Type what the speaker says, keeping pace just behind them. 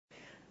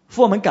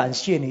父，我们感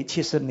谢你，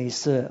其实你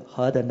是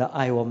何等的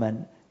爱我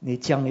们，你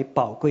将你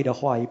宝贵的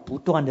话语不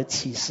断的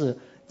启示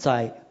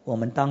在我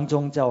们当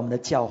中，在我们的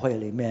教会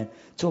里面，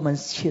主，我们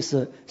确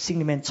实心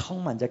里面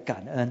充满着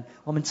感恩。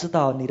我们知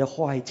道你的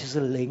话语就是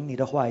灵，你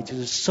的话语就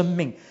是生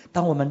命。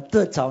当我们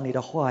得着你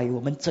的话语，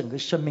我们整个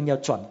生命要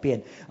转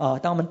变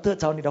当我们得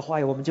着你的话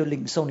语，我们就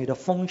领受你的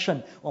丰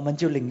盛，我们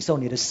就领受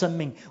你的生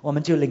命，我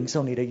们就领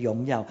受你的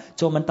荣耀。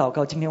主，我们祷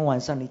告今天晚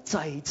上你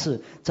再一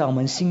次在我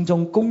们心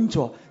中工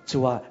作，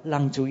主啊，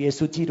让主耶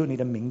稣基督你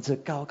的名字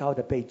高高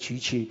的被举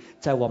起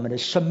在我们的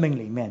生命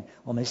里面。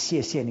我们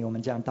谢谢你，我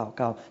们这样祷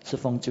告是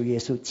奉主耶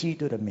稣基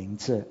督的名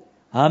字，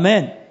阿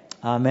们，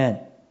阿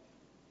们。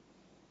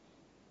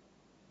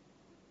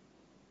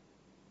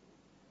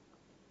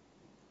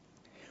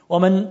我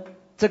们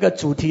这个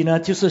主题呢，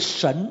就是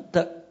神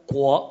的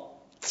国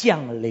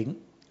降临，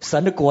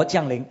神的国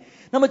降临。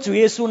那么主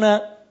耶稣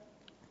呢，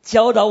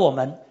教导我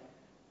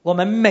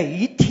们每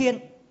一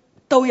天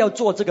都要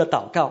做这个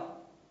祷告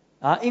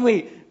因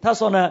为他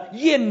说呢，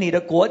愿你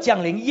的国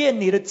降临，愿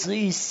你的旨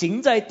意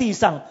行在地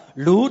上，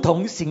如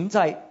同行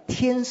在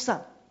天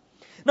上。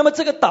那么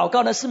这个祷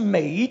告呢，是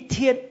每一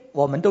天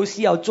我们都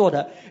需要做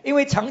的，因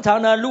为常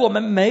常呢，如果我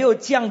们没有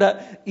这样的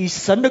以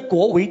神的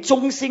国为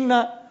中心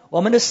呢，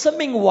我们的生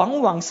命往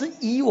往是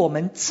以我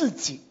们自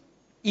己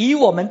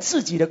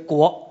的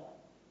国、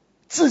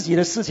自己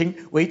的事情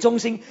为中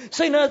心。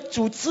所以呢，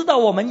主知道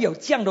我们有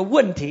这样的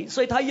问题，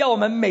所以他要我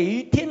们每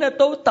一天呢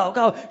都祷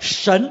告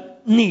神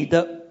你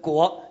的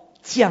国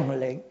降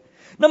临。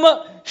那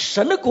么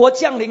神的国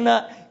降临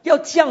呢，要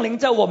降临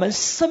在我们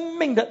生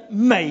命的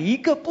每一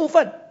个部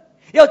分，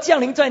要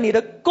降临在你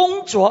的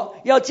工作，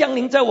要降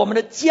临在我们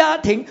的家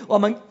庭，我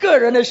们个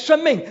人的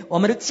生命，我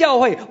们的教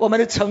会，我们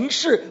的城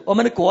市，我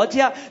们的国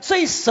家。所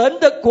以神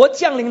的国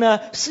降临呢，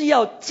是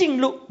要进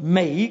入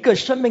每一个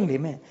生命里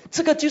面。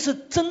这个就是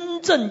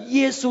真正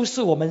耶稣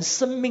是我们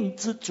生命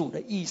之主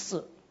的意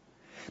思。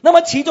那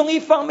么其中一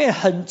方面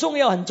很重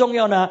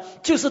要呢，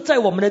就是在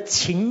我们的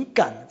情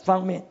感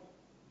方面。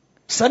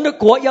神的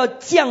国要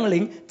降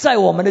临在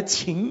我们的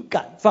情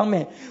感方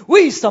面。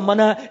为什么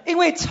呢？因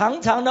为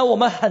常常呢，我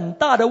们很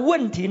大的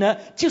问题呢，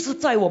就是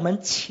在我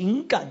们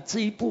情感这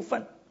一部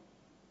分。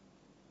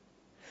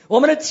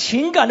我们的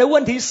情感的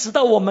问题使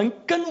到我们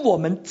跟我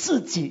们自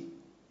己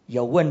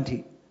有问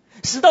题，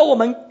使到我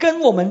们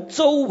跟我们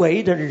周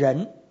围的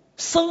人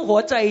生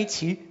活在一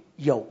起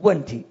有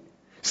问题，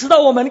使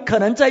到我们可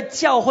能在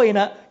教会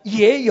呢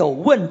也有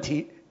问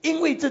题，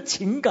因为这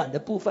情感的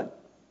部分。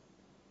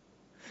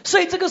所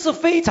以这个是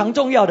非常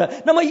重要的。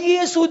那么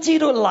耶稣基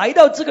督来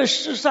到这个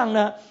世上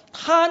呢，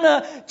他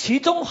呢其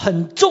中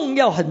很重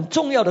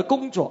要的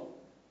工作，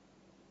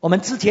我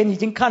们之前已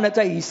经看了，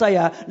在以赛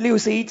亚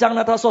61章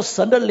呢，他说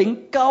神的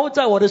灵膏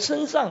在我的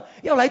身上，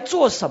要来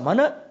做什么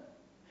呢？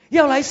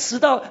要来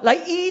来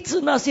医治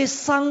那些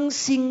伤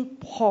心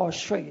破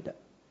碎的，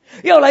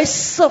要来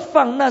释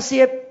放那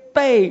些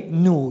被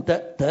掳的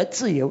得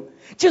自由，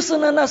就是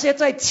呢那些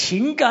在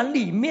情感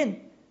里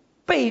面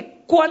被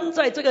关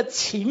在这个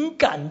情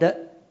感的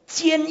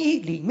监狱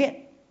里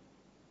面。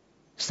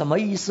什么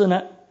意思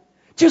呢？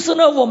就是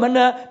呢我们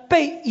呢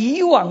被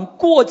以往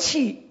过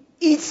去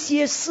一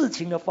些事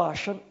情的发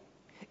生，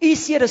一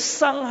些的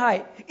伤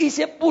害，一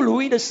些不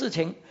如意的事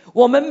情，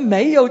我们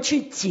没有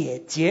去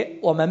解决，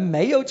我们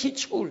没有去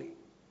处理，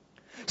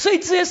所以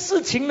这些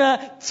事情呢，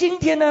今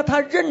天呢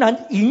它仍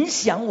然影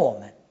响我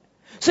们。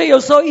所以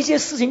有时候一些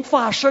事情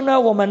发生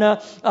呢，我们呢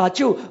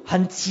就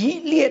很激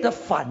烈的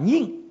反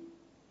应。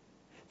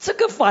这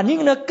个反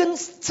应呢跟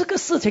这个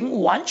事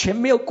情完全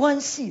没有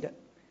关系的，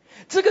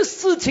这个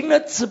事情呢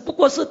只不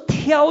过是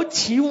挑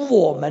起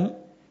我们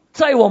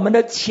在我们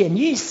的潜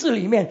意识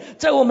里面，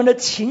在我们的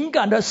情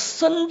感的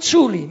深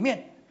处里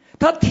面，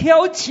它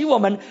挑起我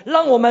们，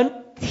让我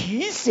们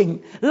提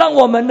醒，让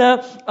我们呢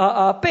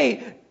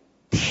被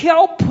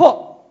挑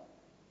破，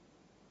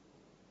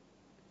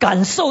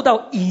感受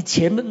到以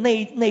前的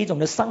那一种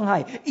的伤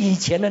害，以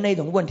前的那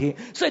种问题。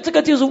所以这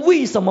个就是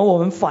为什么我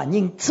们反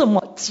应这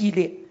么激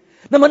烈。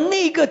那么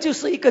那个就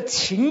是一个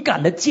情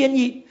感的监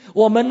狱，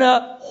我们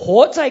呢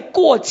活在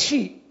过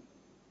去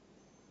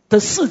的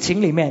事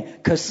情里面，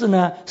可是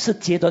呢是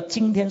接着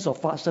今天所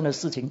发生的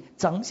事情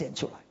彰显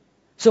出来，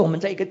所以我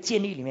们在一个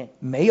监狱里面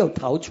没有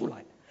逃出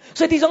来。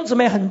所以弟兄姊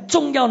妹很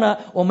重要呢，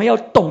我们要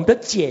懂得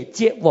解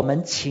决我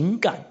们情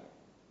感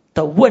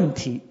的问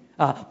题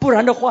不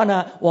然的话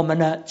呢，我们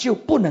呢就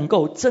不能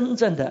够真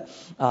正的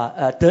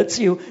得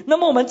自由。那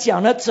么我们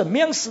讲呢，怎么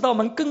样使到我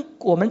们跟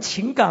我们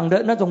情感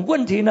的那种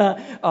问题呢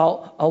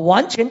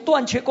完全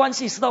断绝关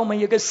系，使到我们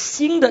有一个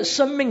新的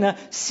生命呢，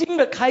新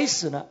的开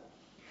始呢？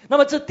那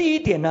么这第一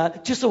点呢，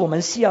就是我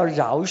们需要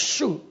饶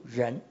恕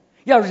人，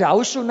要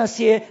饶恕那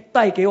些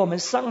带给我们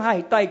伤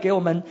害、带给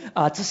我们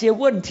这些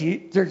问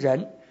题的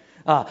人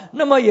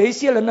那么有一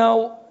些人呢，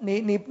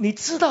你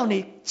知道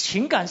你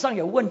情感上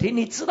有问题，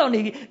你知道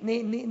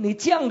你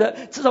这样的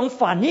这种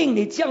反应，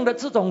你这样的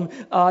这种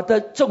这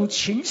种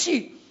情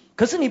绪，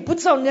可是你不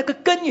知道那个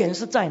根源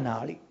是在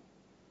哪里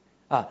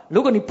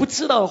如果你不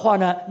知道的话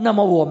呢，那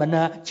么我们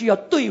呢就要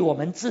对我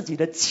们自己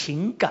的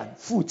情感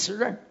负责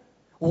任。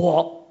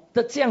我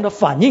的这样的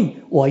反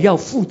应，我要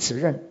负责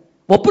任。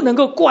我不能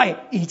够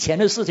怪以前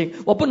的事情，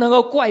我不能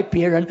够怪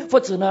别人，或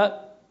者呢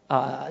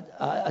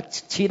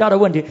其他的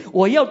问题，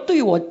我要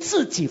对我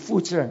自己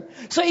负责任。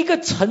所以一个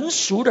成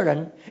熟的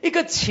人，一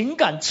个情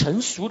感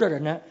成熟的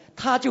人呢，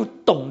他就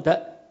懂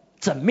得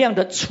怎么样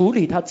的处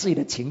理他自己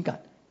的情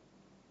感。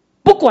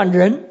不管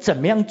人怎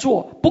么样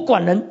做，不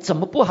管人怎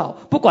么不好，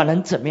不管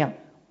人怎么样，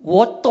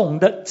我懂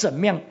得怎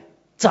么样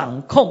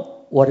掌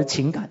控我的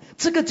情感。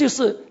这个就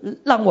是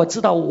让我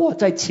知道我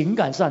在情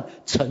感上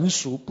成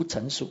熟不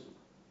成熟。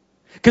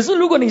可是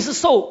如果你是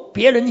受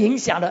别人影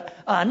响的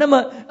那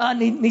么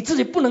你自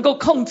己不能够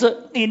控制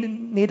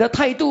你的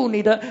态度，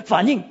你的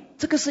反应，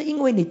这个是因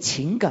为你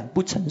情感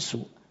不成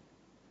熟。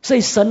所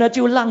以神呢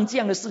就让这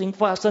样的事情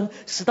发生，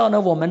使到呢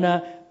我们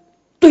呢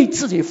对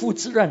自己负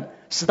责任，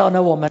使到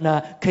呢我们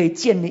呢可以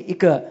建立一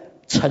个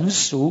成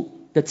熟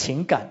的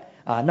情感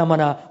那么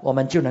呢我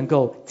们就能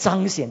够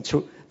彰显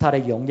出他的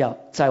荣耀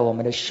在我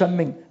们的生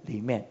命里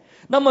面。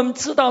那么我们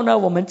知道呢，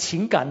我们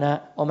情感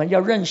呢，我们要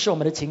认识我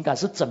们的情感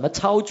是怎么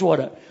操作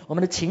的。我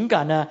们的情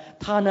感呢，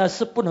它呢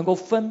是不能够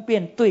分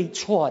辨对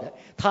错的，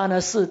它呢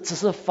只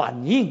是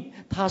反映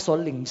它所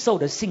领受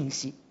的信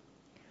息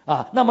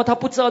那么他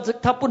不知道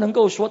他不能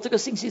够说这个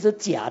信息是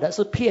假的，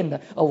是骗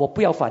的我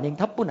不要反应，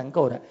他不能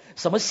够的。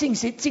什么信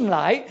息进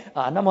来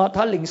那么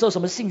他领受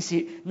什么信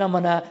息，那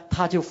么呢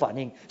他就反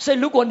应。所以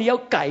如果你要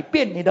改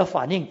变你的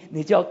反应，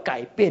你就要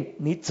改变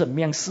你怎么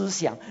样思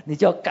想，你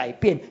就要改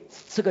变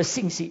这个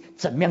信息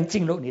怎么样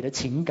进入你的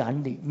情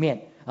感里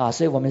面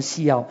所以我们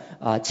需要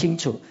清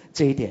楚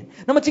这一点。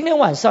那么今天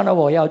晚上呢，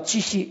我要继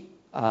续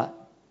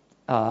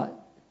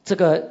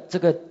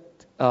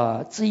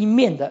这一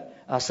面的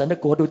神的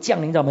国度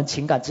降临在我们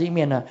情感这一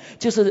面呢，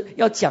就是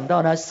要讲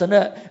到呢，神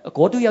的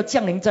国度要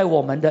降临在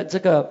我们的这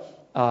个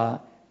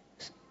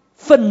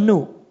愤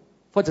怒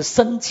或者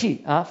生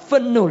气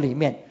愤怒里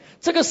面。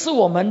这个是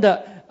我们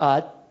的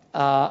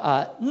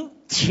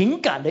情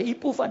感的一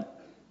部分。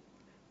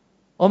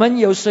我们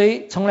有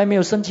谁从来没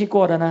有生气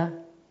过的呢？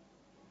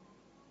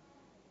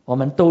我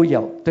们都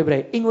有，对不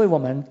对？因为我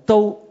们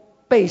都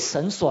被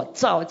神所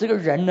造，这个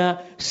人呢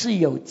是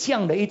有这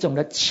样的一种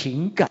的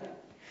情感。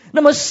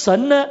那么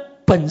神呢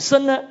本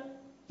身呢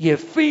也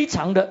非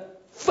常的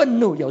愤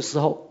怒，有时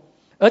候，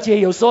而且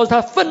有时候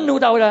他愤怒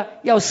到呢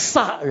要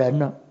杀人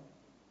了。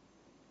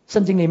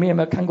圣经里面有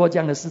没有看过这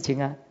样的事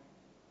情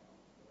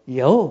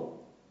有，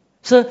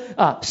是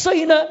所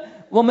以呢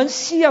我们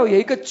需要有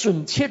一个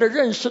准确的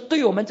认识，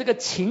对我们这个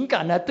情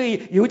感呢，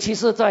尤其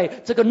是在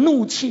这个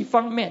怒气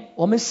方面，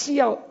我们需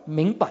要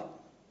明白。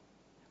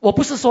我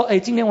不是说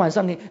今天晚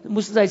上你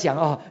牧师在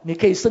讲你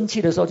可以生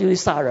气的时候就去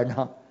杀人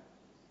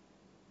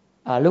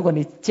如果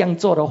你这样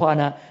做的话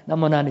呢，那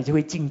么呢你就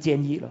会进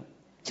监狱了，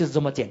就是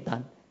这么简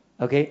单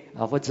OK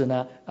或者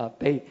呢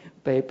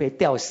被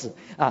吊死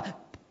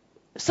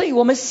所以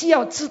我们需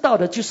要知道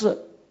的就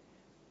是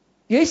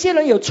有一些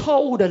人有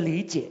错误的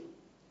理解，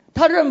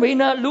他认为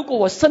呢如果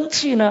我生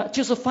气呢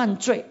就是犯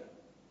罪，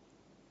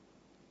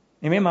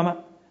你明白吗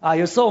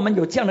有时候我们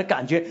有这样的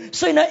感觉。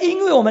所以呢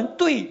因为我们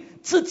对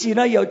自己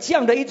呢有这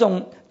样的一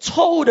种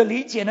错误的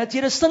理解呢，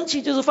觉得生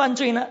气就是犯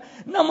罪呢，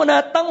那么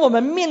呢当我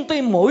们面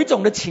对某一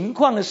种的情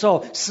况的时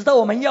候，使得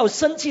我们要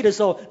生气的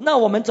时候，那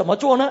我们怎么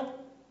做呢？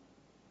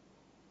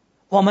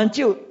我们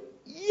就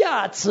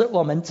压制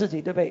我们自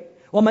己，对不对？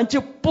我们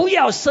就不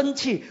要生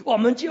气，我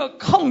们就要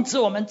控制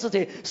我们自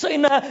己。所以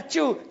呢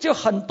就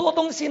很多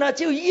东西呢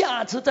就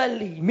压制在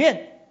里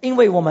面，因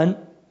为我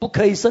们不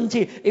可以生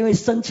气，因为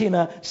生气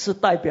呢是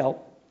代表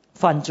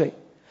犯罪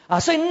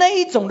所以那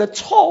一种的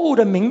错误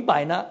的明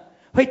白呢，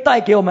会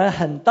带给我们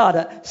很大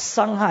的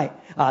伤害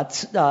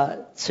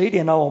迟一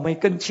点呢我们会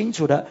更清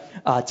楚的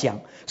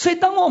讲。所以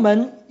当我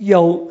们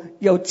有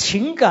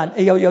情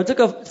感有这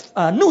个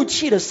怒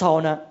气的时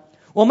候呢，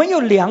我们有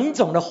两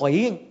种的回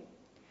应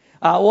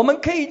我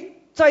们可以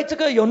在这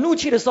个有怒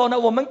气的时候呢，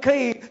我们可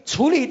以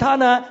处理它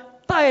呢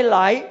带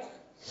来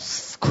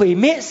毁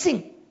灭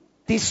性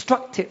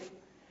destructive，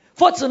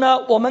或者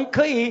呢我们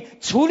可以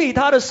处理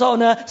它的时候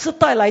呢是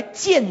带来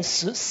建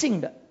设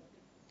性的，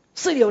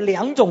是有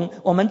两种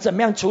我们怎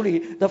么样处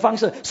理的方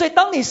式。所以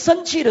当你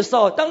生气的时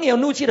候，当你有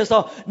怒气的时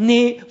候，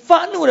你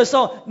发怒的时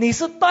候，你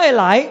是带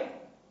来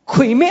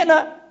毁灭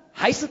呢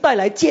还是带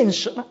来建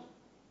设呢？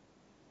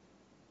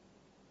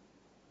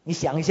你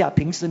想一下，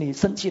平时你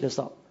生气的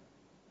时候，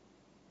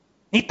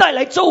你带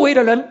来周围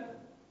的人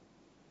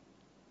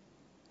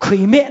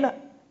毁灭呢，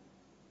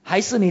还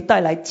是你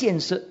带来建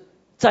设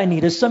在你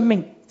的生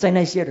命，在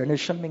那些人的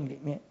生命里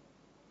面？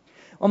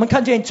我们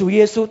看见主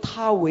耶稣，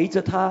他围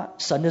着他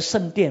神的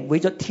圣殿，围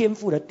着天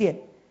父的殿，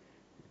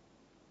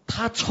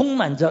他充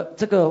满着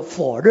这个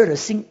火热的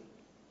心。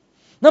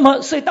那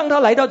么所以当他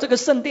来到这个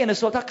圣殿的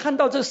时候，他看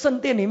到这个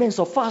圣殿里面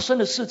所发生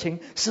的事情，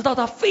使到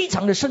他非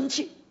常的生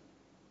气。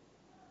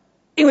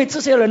因为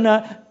这些人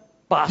呢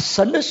把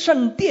神的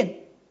圣殿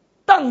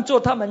当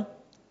作他们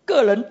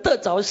个人得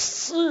着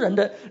私人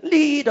的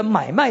利益的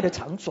买卖的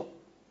场所。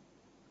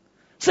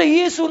所以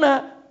耶稣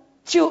呢，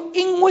就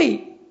因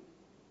为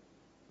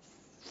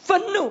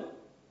愤怒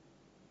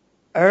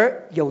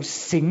而有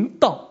行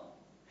动，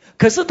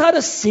可是他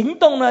的行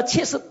动呢，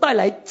却是带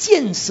来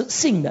建设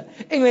性的，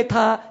因为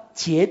他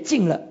洁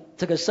净了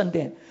这个圣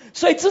殿。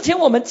所以之前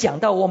我们讲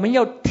到，我们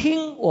要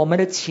听我们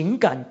的情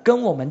感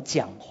跟我们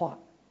讲话。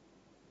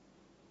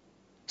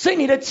所以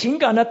你的情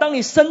感呢，当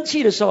你生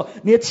气的时候，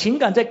你的情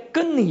感在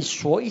跟你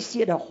说一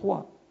些的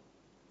话，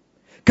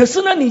可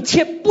是呢，你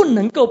却不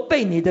能够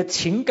被你的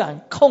情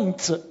感控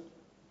制，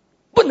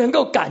不能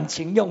够感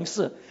情用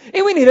事，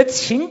因为你的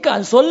情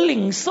感所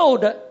领受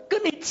的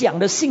跟你讲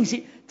的信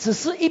息只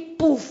是一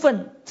部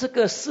分，这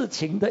个事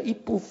情的一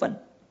部分，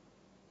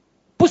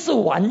不是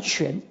完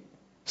全，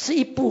是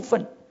一部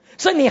分。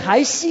所以你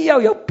还需要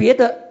有别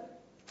的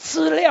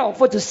资料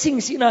或者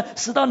信息呢，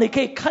使到你可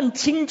以看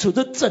清楚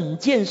这整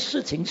件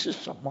事情是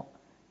什么。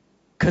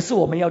可是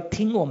我们要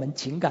听我们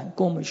情感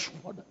跟我们说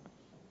的。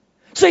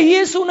所以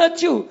耶稣呢，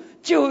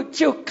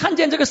就看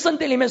见这个圣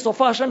殿里面所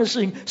发生的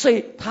事情，所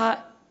以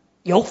他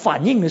有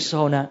反应的时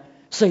候呢，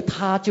所以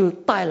他就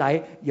带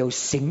来有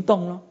行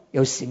动了，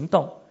有行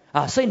动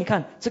啊。所以你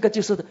看，这个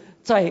就是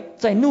在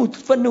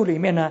愤怒里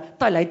面呢，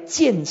带来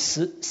建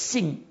设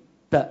性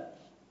的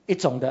一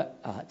种的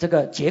这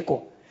个结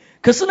果。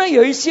可是呢，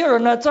有一些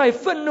人呢，在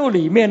愤怒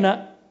里面呢，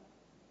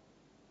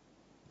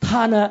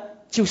他呢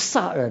就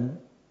杀人，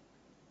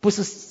不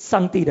是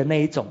上帝的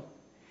那一种。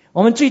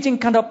我们最近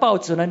看到报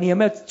纸呢，你有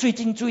没有最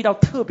近注意到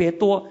特别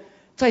多，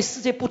在世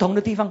界不同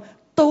的地方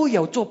都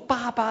有做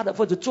爸爸的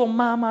或者做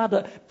妈妈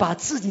的，把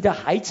自己的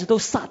孩子都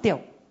杀掉，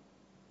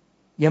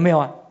有没有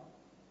啊？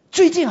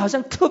最近好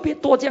像特别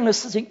多这样的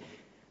事情，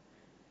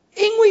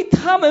因为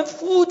他们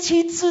夫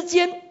妻之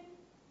间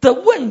的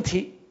问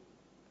题，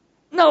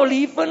闹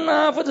离婚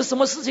啊，或者什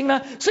么事情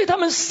呢，所以他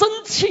们生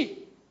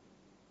气，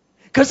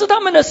可是他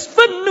们的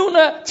愤怒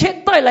呢，却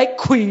带来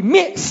毁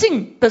灭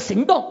性的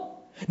行动，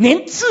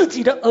连自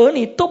己的儿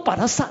女都把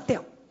他杀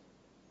掉。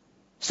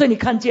所以你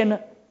看见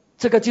呢，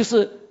这个就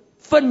是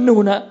愤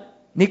怒呢，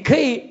你可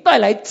以带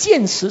来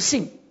建设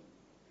性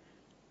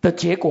的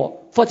结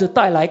果，或者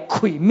带来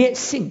毁灭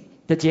性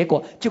的结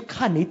果，就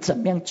看你怎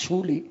么样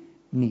处理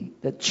你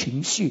的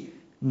情绪，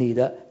你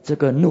的这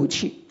个怒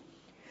气。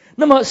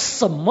那么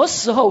什么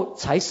时候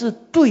才是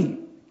对？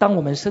当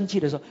我们生气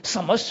的时候，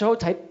什么时候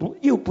才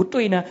又不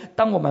对呢？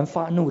当我们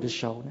发怒的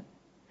时候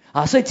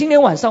呢？所以今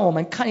天晚上我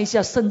们看一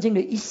下圣经的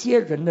一些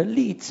人的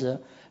例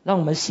子，让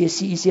我们学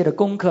习一些的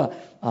功课。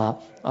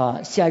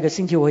下一个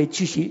星期我会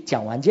继续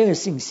讲完这个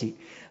信息。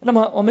那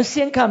么我们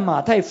先看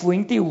马太福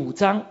音第5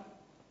章，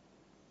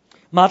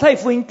马太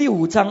福音第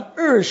5章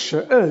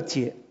22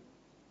节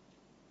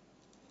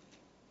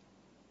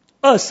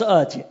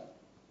，22节。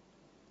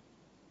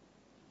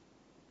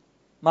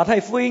马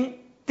太福音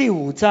第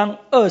5章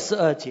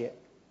22节。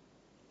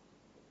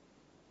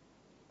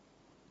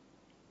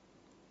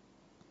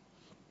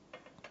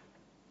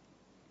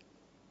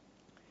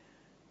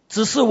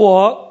只是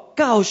我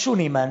告诉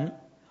你们，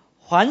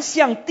凡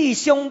向弟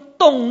兄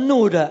动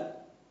怒的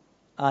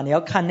你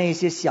要看那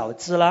些小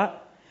字啦，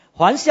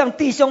凡向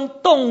弟兄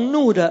动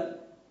怒的，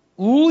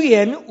无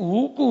缘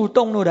无故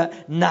动怒的，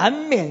难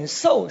免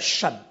受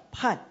审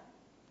判。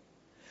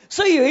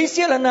所以有一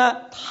些人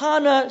呢，他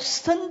呢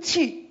生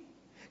气，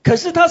可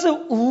是他是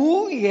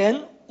无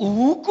缘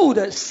无故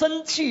的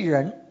生气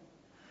人。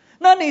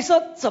那你说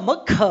怎么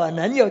可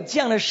能有这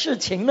样的事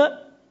情呢？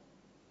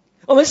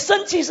我们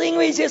生气是因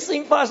为一些事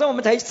情发生我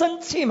们才生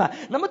气嘛，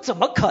那么怎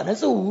么可能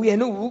是无缘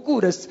无故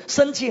的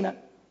生气呢？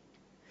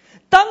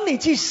当你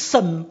去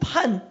审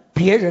判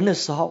别人的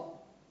时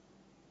候，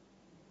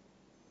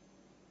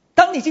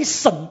当你去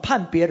审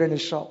判别人的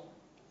时候，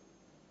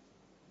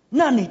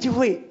那你就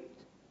会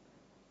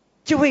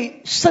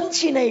生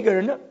气那个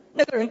人呢，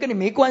那个人跟你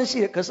没关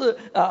系的，可是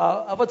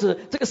或者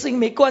这个事情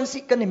没关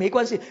系，跟你没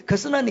关系，可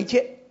是呢你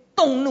却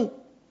动怒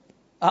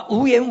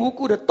无缘无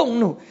故的动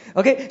怒。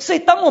 OK， 所以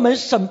当我们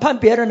审判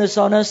别人的时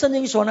候呢，圣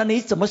经说呢，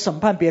你怎么审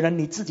判别人，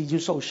你自己就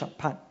受审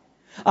判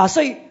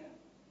所以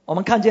我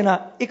们看见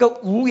了一个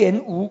无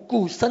缘无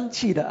故生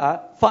气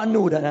的发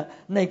怒的呢，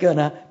那个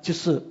呢就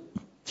是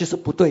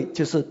不对，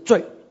就是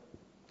罪。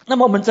那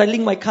么我们再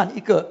另外看一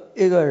个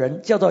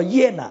人叫做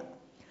耶拿，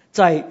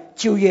在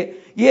旧约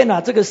耶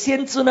拿这个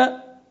先知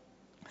呢，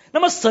那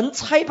么神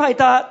差派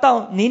他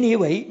到尼尼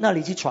微那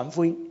里去传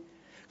福音，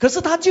可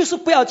是他就是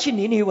不要去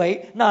尼尼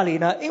微那里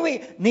呢，因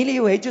为尼尼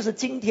微就是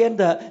今天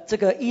的这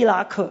个伊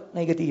拉克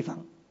那个地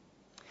方，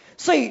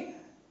所以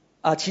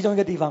其中一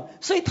个地方，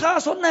所以他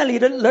说那里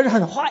的人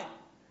很坏，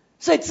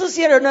所以这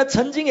些人呢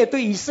曾经也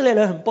对以色列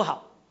人很不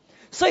好，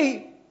所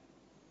以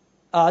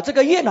这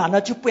个耶拿呢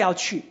就不要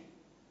去，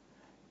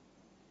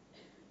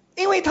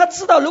因为他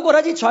知道如果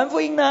他去传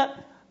福音呢，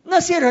那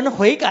些人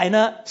悔改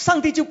呢，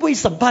上帝就不会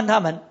审判他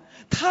们，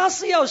他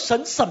是要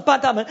审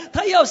判他们，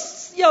他要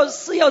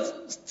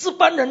这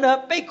班人呢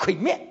被毁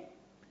灭，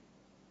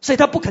所以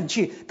他不肯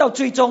去。到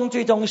最终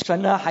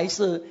神呢还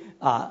是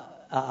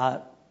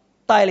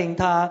带领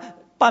他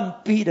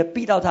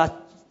逼到他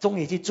终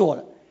于去做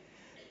了。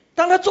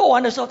当他做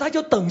完的时候，他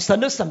就等神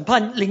的审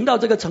判临到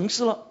这个城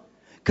市了。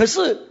可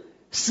是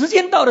时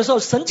间到的时候，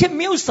神却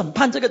没有审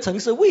判这个城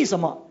市。为什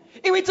么？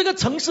因为这个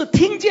城市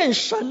听见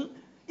神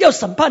要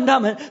审判他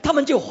们，他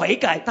们就悔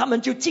改，他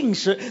们就禁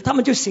食，他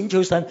们就寻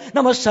求神。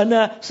那么神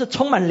呢是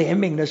充满怜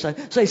悯的神，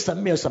所以神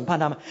没有审判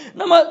他们。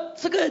那么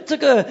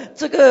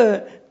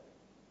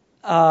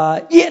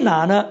耶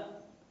拿呢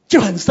就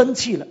很生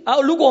气了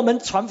啊！如果我们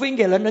传福音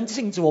给人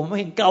信主，我们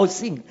会很高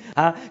兴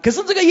啊。可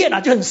是这个耶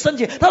拿就很生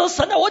气，他说：“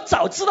神啊，我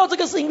早知道这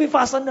个事情会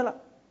发生的了，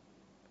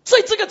所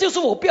以这个就是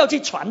我不要去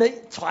传的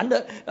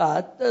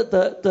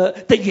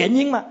原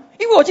因嘛。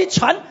因为我去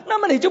传，那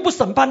么你就不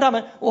审判他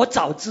们。我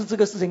早知这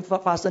个事情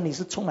发生，你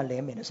是充满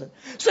怜悯的神。”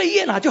所以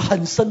耶拿就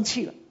很生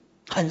气了，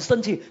很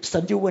生气。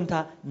神就问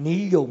他：“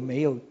你有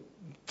没有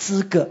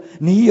资格？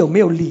你有没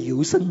有理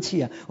由生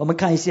气啊？”我们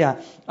看一下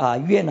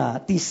约拿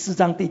第4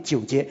章第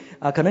9节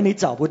可能你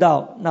找不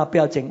到，那不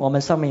要紧，我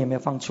们上面有没有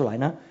放出来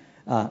呢？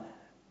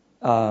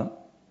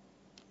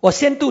我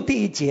先读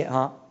第1节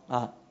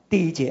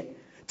第1节，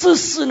这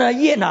事呢，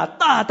耶拿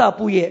大大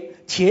不悦，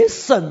且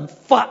甚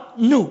发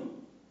怒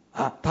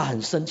他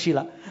很生气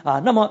了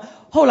那么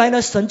后来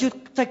呢，神就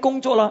在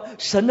工作了。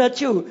神呢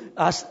就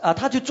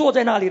他就坐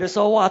在那里的时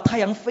候，哇，太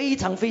阳非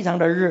常非常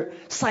的热，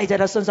晒在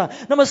他身上。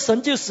那么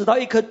神就使到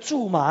一棵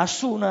苎麻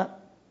树呢，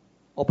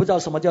我不知道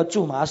什么叫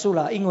苎麻树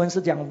了，英文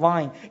是讲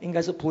vine， 应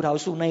该是葡萄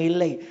树那一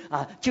类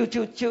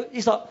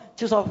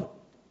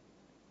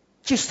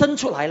就生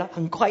出来了，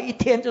很快一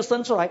天就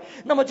生出来。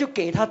那么就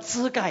给他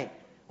枝盖，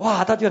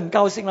哇，他就很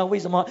高兴了。为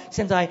什么？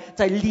现在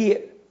在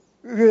烈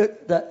日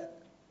的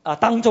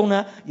当中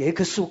呢，有一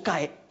棵树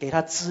盖给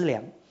他枝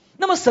粮。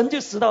那么神就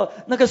使到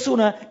那个树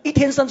呢，一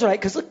天生出来，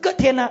可是隔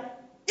天呢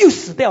又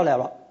死掉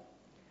了。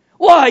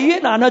哇，约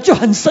拿呢就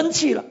很生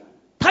气了，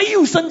他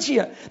又生气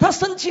了，他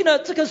生气呢，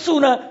这棵树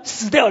呢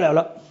死掉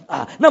了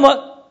那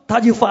么他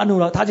就发怒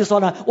了，他就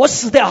说呢，我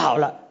死掉好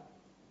了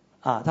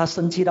他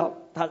生气到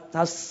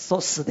他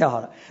说死掉好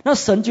了。那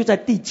神就在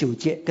第9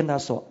节跟他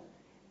说，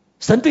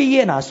神对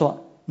约拿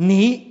说：“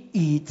你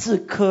以这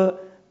棵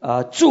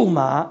苎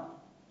麻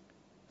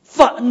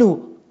发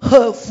怒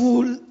合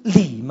乎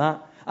理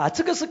吗？”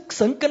这个是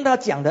神跟他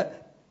讲的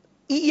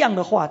一样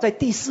的话，在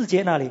第4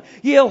节那里，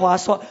耶和华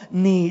说：“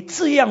你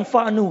这样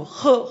发怒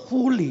合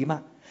乎理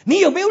吗？”你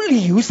有没有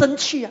理由生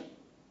气啊？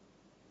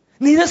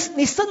你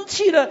生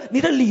气了，你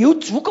的理由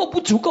足够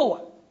不足够啊？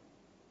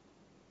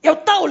有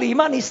道理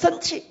吗？你生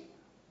气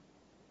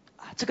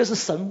这个是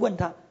神问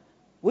他，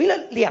为了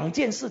2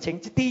件事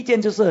情。第一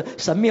件就是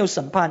神没有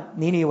审判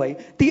尼尼微，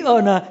第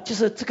二呢就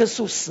是这棵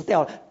树死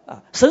掉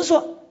了神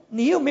说：“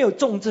你有没有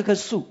种这棵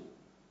树？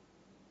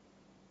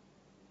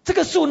这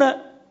个树呢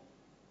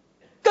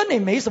跟你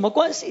没什么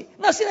关系，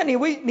那现在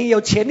你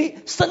有权利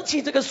生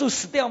气这个树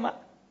死掉吗？”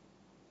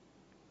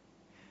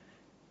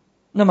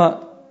那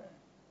么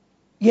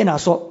耶拿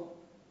说，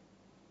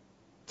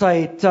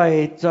在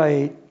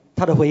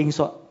他的回应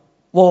说：“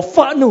我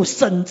发怒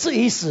甚至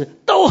于死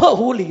都合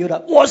乎理由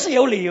的，我是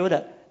有理由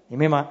的。”你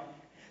明白吗？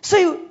所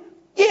以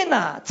耶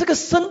拿这个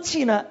生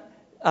气呢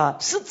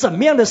是怎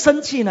么样的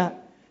生气呢？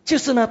就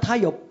是呢他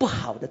有不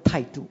好的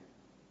态度，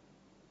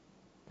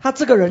他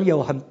这个人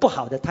有很不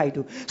好的态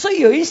度。所以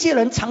有一些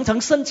人常常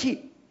生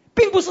气，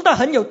并不是他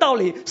很有道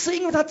理，是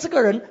因为他这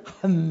个人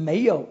很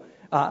没有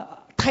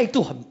态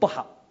度很不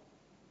好。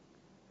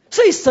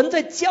所以神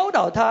在教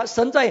导他，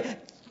神在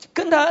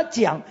跟他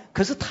讲，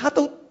可是他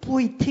都不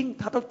会听，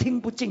他都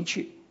听不进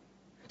去。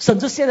甚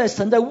至现在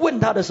神在问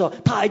他的时候，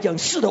他还讲：“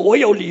是的，我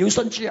有理由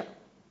生气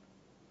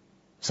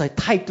所以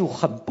态度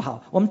很不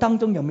好。我们当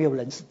中有没有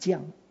人是这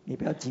样？你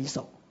不要举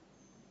手。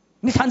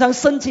你常常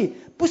生气，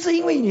不是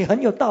因为你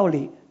很有道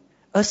理，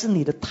而是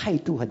你的态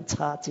度很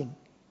差劲，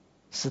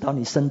使到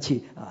你生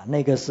气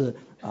那个是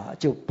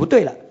就不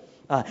对了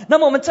那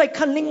么我们再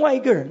看另外一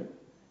个人，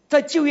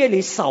在旧约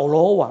里扫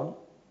罗王。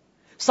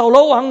扫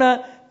罗王呢，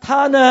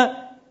他呢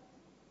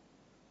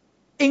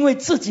因为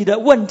自己的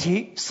问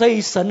题，所以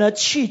神呢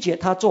弃绝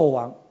他做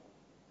王。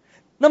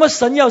那么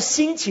神要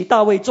兴起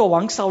大卫做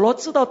王，扫罗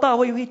知道大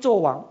卫会做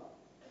王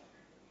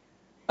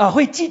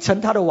会继承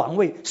他的王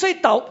位，所以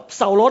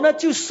扫罗呢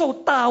就受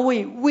大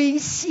卫威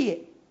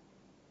胁，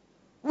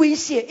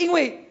因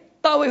为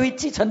大卫会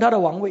继承他的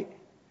王位，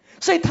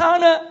所以他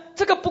呢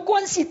这个不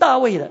关系大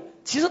卫的，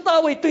其实大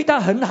卫对他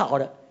很好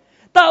的。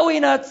大卫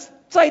呢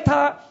在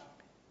他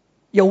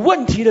有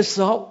问题的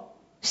时候，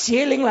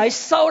邪灵来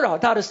骚扰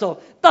他的时候，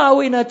大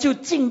卫呢就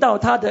进到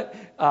他的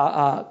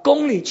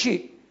宫里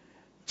去，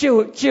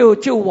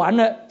就玩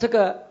了这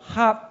个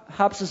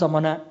harp 是什么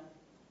呢？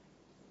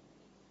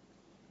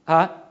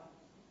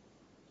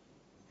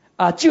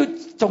就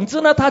总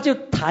之呢，他就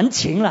弹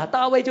琴了，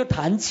大卫就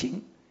弹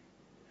琴。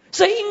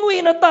所以因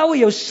为呢，大卫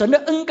有神的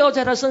恩膏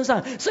在他身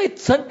上，所以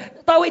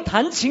大卫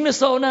弹琴的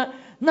时候呢，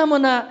那么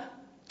呢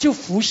就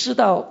服侍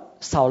到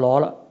扫罗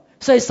了。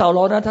所以扫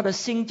罗呢，他的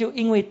心就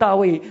因为大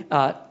卫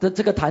的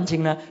这个弹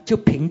琴呢，就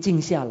平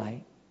静下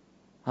来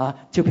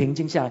就平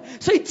静下来。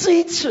所以这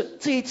一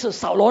次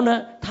扫罗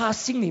呢，他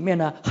心里面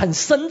呢很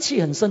生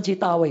气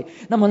大卫。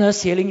那么呢，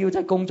邪灵又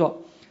在工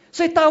作，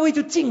所以大卫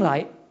就进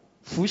来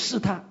服侍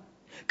他。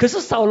可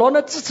是扫罗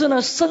呢这次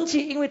呢生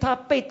气，因为他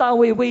被大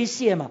卫威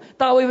胁嘛，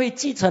大卫会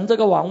继承这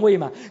个王位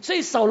嘛，所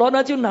以扫罗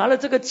呢就拿了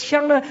这个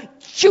枪呢，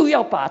就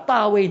要把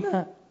大卫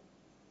呢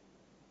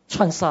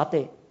串杀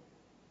掉，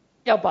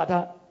要把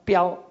他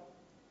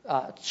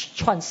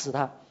串死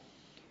他。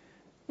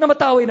那么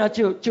大卫呢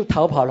就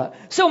逃跑了。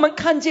所以我们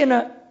看见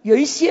呢，有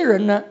一些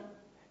人呢，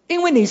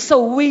因为你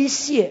受威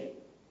胁，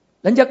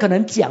人家可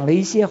能讲了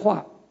一些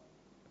话，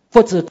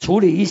或者处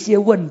理一些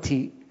问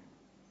题，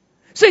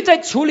所以在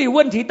处理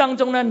问题当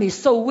中呢，你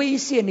受威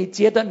胁，你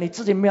觉得你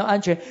自己没有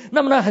安全，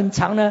那么呢很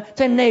长呢，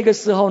在那个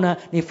时候呢，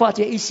你发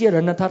觉一些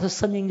人呢，他的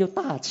声音就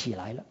大起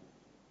来了，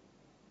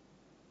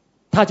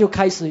他就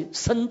开始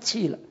生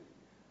气了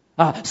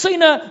所以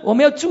呢我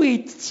们要注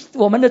意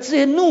我们的这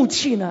些怒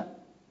气呢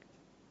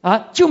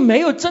就没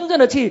有真正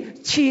的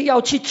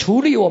要去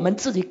处理我们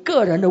自己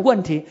个人的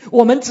问题，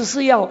我们只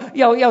是要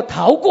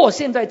逃过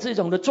现在这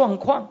种的状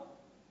况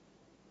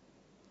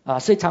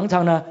所以常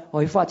常呢我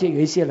会发觉有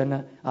一些人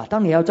呢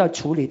当你要再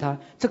处理他，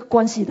这个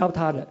关系到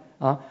他的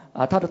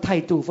他的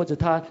态度或者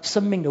他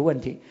生命的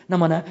问题，那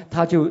么呢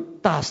他就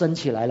大声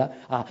起来了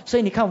所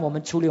以你看我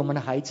们处理我们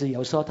的孩子，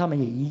有时候他们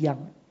也一样，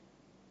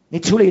你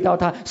处理到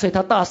他，所以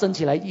他大声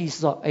起来，意思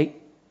说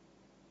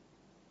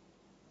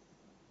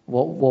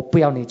我不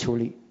要你处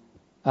理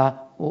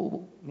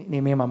你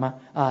明白吗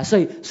所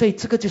以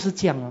这个就是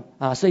这样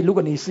所以如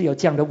果你是有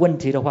这样的问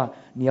题的话，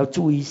你要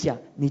注意一下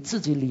你自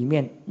己里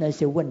面那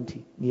些问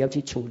题，你要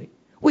去处理。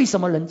为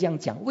什么人这样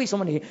讲？为什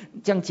么你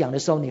这样讲的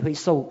时候你会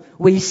受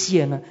威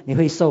胁呢？你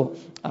会受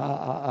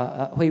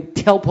会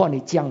挑破你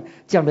这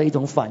样的一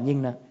种反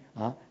应呢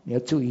你要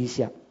注意一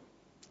下。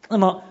那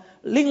么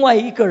另外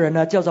一个人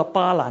呢叫做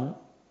巴兰。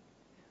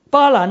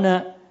巴兰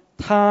呢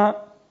他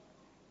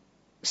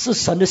是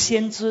神的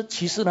先知，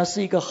其实呢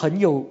是一个很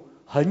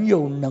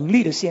有能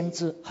力的先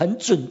知，很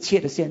准确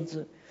的先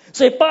知。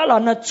所以巴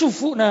兰呢祝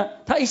福呢，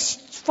他一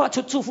发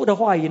出祝福的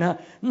话语呢，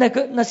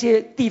那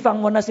些地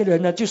方那些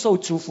人呢就受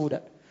祝福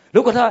的。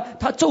如果他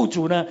咒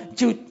诅呢，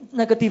就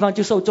那个地方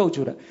就受咒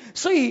诅的。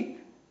所以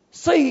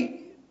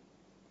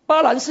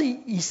巴兰是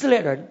以色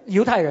列人，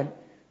犹太人。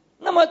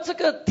那么这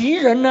个敌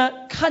人呢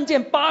看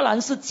见巴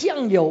兰是这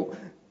样有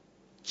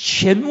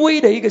权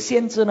威的一个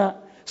先知呢，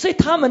所以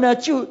他们呢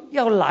就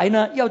要来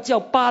呢，要叫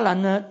巴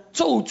兰呢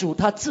咒诅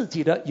他自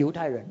己的犹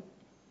太人。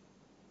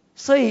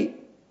所以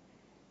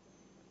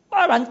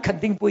巴兰肯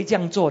定不会这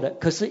样做的，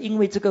可是因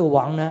为这个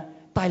王呢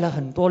带了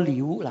很多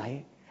礼物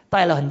来，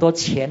带了很多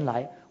钱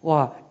来，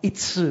哇，一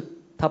次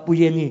他不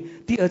愿意，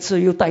第二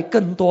次又带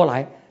更多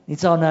来。你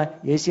知道呢，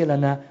有一些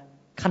人呢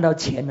看到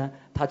钱呢，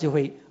他就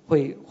会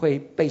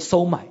被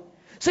收买。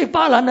所以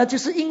巴兰呢就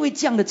是因为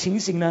这样的情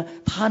形呢，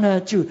他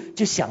呢就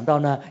想到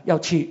呢要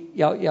去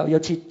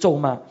咒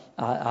骂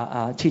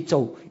去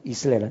咒以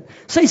色列人。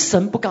所以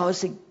神不高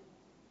兴，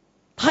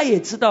他也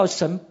知道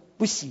神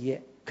不喜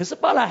悦，可是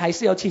巴兰还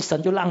是要去，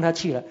神就让他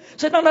去了。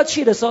所以让他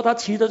去的时候，他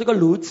骑着这个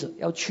驴子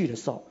要去的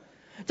时候，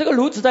这个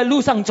驴子在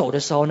路上走的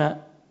时候呢，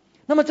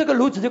那么这个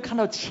驴子就看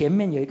到前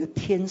面有一个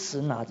天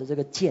使拿着这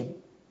个剑。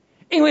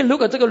因为如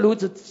果这个驴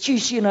子继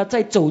续呢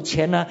在走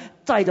前呢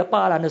载着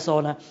巴兰的时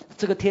候呢，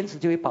这个天使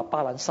就会把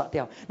巴兰杀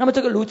掉。那么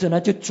这个驴子呢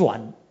就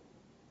转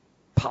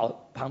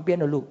跑旁边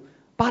的路，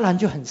巴兰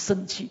就很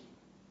生气，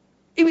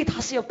因为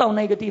他是要到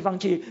那个地方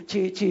去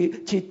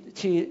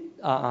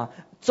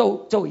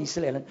咒以色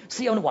列人，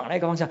是要往那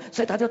个方向，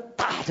所以他就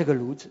打这个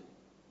驴子。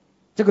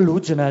这个驴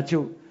子呢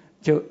就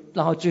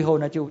然后最后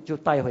呢就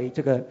带回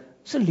这个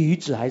是驴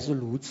子还是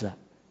驴子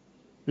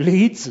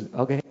驴子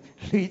OK，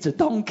 驴子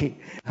donkey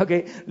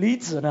OK， 驴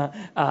子呢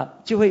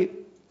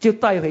就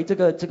带回这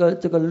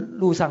个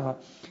路上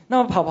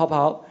那么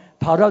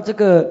跑到这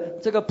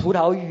个葡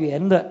萄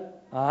园的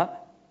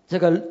这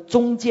个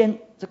中间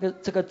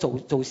这个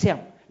走向，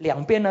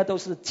两边呢都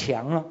是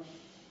墙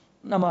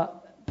那么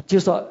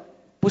就说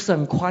不是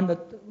很宽的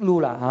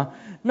路了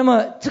那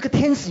么这个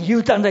天使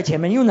又站在前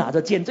面，又拿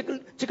着剑，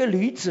这个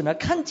驴子呢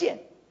看见，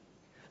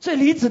所以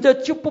驴子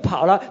就不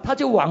跑了，他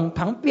就往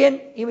旁边，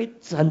因为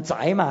很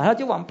窄嘛，他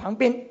就往旁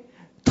边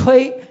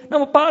推。那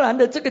么巴兰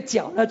的这个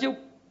脚呢就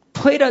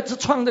推了，就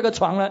撞这个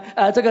床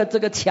了这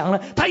个墙了，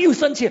他又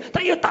生气了，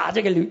他又打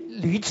这个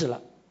驴子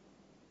了。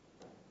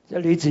这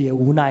驴子也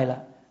无奈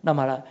了，那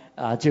么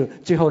呢就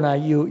最后呢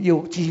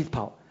又继续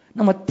跑。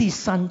那么第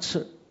三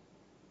次，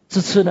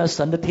这次呢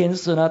神的天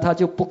使呢他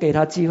就不给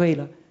他机会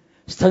了，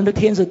神的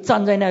天使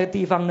站在那个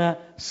地方呢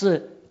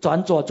是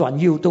转左转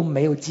右都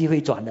没有机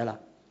会转的了，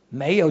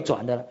没有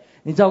转的了。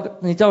你知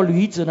道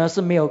驴子呢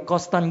是没有 go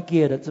stand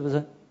gear 的，是不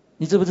是？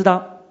你知不知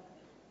道？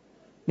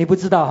你不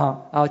知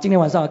道今天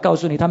晚上我告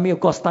诉你，他没有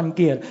go stand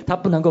gear， 他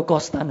不能够 go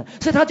stand 的，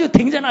所以他就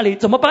停在那里，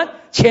怎么办？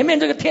前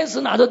面这个天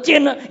使拿着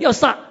剑呢要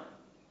杀，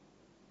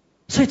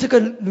所以这个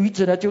驴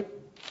子呢就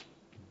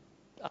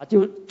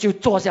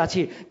坐下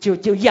去，就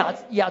压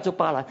住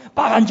巴兰，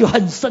巴兰就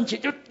很生气，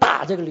就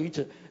打这个驴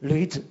子，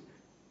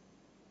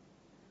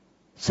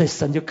所以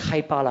神就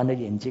开巴兰的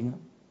眼睛了，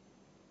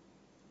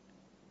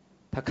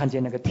他看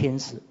见那个天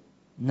使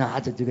拿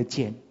着这个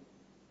剑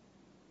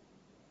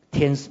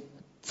天使，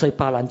所以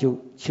巴兰就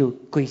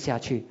跪下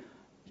去。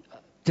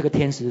这个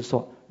天使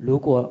说：如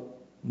果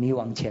你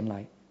往前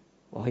来，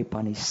我会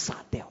把你杀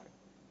掉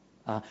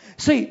啊！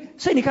所以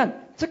你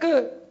看这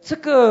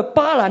个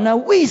巴兰呢，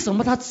为什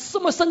么他这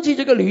么生气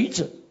这个女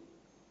子？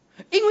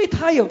因为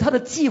他有他的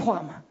计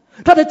划嘛，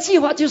他的计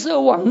划就是要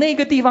往那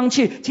个地方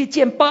去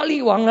见巴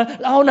力王呢，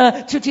然后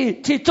呢就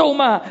去咒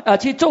骂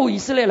去咒以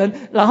色列人，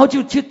然后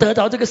就去得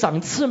到这个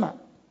赏赐嘛。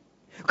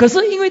可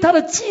是因为他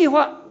的计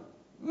划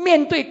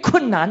面对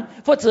困难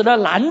或者呢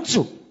拦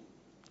阻，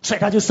所以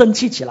他就生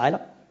气起来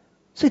了。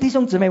所以弟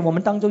兄姊妹，我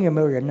们当中有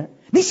没有人呢？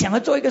你想要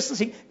做一个事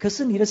情，可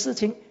是你的事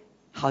情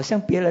好像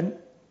别人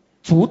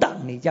阻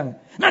挡你这样，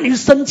那你就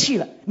生气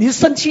了，你是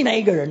生气那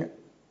一个人了。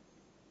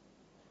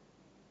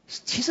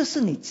其实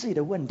是你自己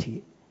的问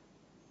题，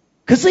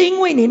可是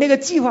因为你那个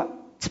计划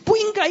是不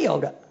应该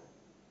有的，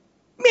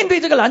面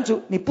对这个拦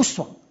阻你不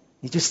爽，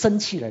你就生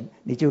气人，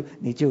你就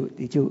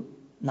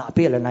拿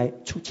别人来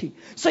出气。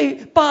所以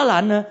巴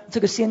兰呢，这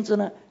个先知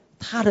呢，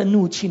他的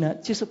怒气呢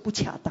就是不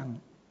恰当。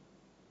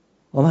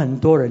我们很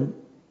多人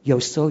有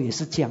时候也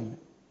是这样的，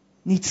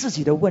你自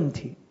己的问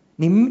题，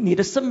你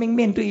的生命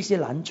面对一些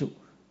拦阻，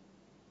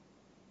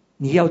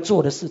你要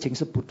做的事情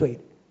是不对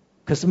的，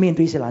可是面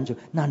对一些拦阻，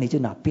那你就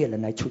拿别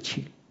人来出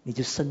气，你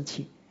就生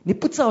气。你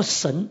不知道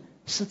神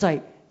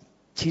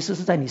其实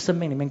是在你生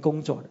命里面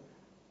工作的。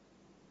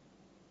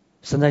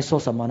神在说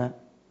什么呢？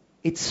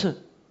一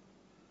次、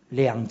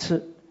两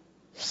次、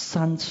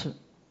三次，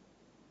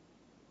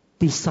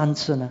第三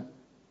次呢，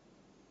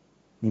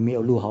你没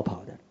有路好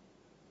跑的。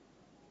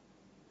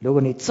如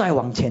果你再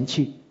往前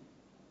去，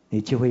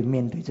你就会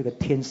面对这个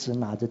天使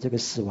拿着这个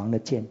死亡的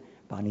剑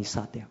把你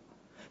杀掉。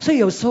所以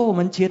有时候我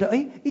们觉得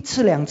一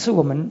次两次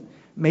我们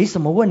没什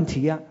么问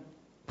题啊，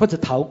或者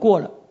逃过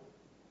了，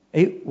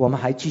我们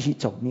还继续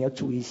走，你要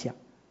注意一下，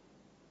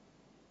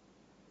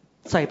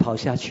再跑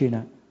下去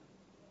呢，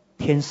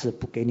天使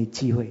不给你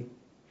机会。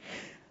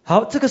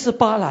好，这个是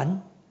巴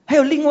兰，还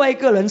有另外一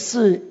个人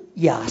是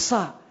亚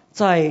萨，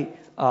在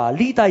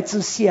历代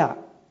志下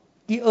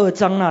第2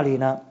章那里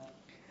呢，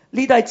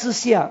历代志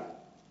下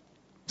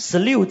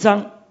16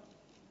章，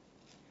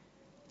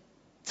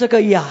这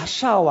个亚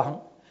萨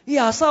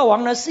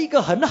王呢是一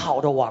个很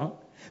好的王，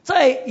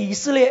在以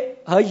色列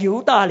和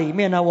犹大里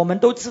面呢，我们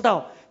都知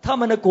道他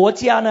们的国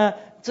家呢，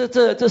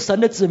这神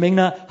的子民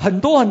呢，很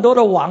多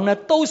的王呢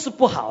都是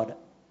不好的，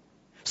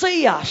所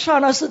以亚萨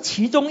呢是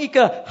其中一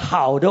个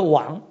好的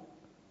王。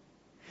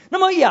那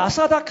么亚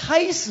萨他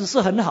开始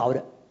是很好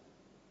的，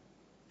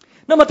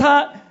那么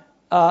他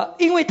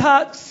因为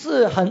他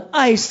是很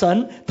爱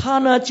神，他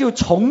呢就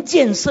重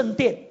建圣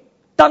殿。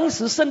当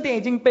时圣殿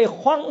已经被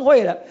荒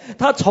废了，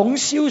他重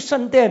修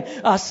圣殿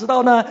使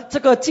到呢这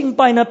个敬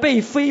拜呢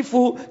被恢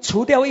复，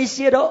除掉一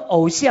些的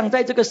偶像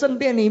在这个圣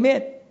殿里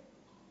面。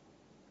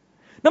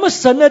那么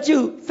神呢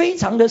就非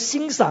常的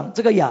欣赏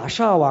这个亚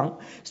萨王，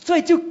所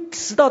以就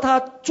使到他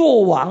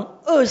做王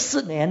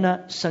24年呢，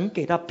神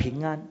给他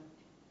平安，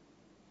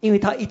因为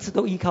他一直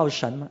都依靠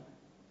神嘛。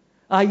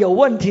有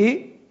问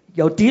题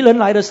有敌人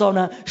来的时候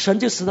呢，神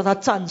就使到他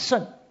战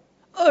胜。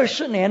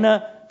20年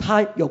呢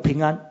他有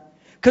平安。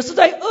可是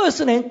在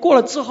20年过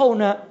了之后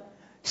呢，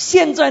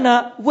现在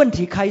呢问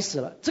题开始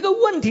了。这个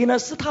问题呢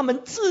是他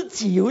们自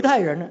己犹太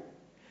人呢，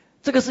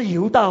这个是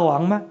犹大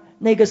王吗？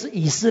那个是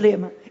以色列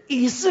吗？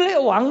以色列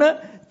王呢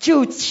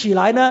就起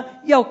来呢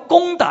要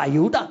攻打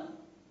犹大，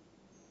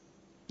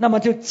那么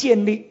就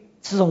建立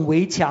这种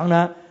围墙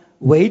呢，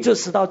围着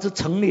使到这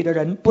城里的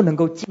人不能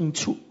够进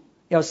出，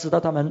要使到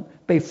他们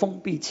被封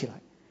闭起来。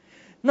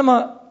那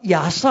么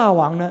亚萨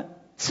王呢，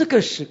这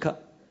个时刻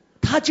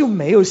他就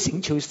没有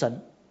寻求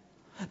神，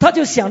他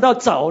就想到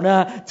找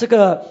呢这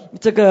个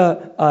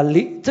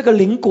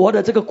邻国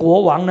的这个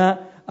国王呢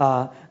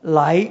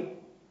来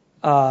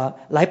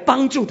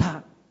帮助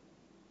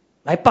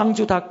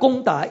他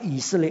攻打以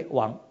色列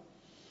王。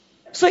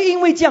所以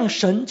因为这样，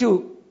神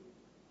就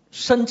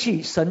生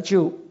气，神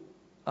就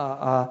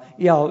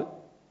要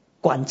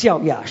管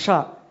教亚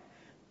萨，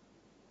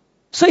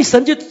所以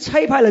神就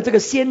差派了这个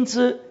先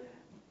知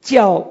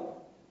叫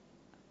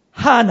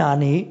哈拿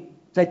尼，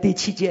在第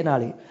7节那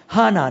里，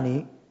哈拿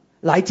尼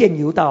来见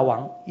犹大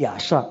王亚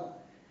萨。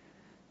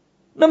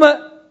那么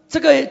这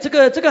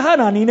个哈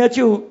拿尼呢，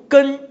就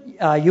跟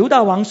犹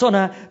大王说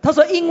呢，他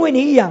说因为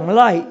你仰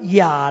赖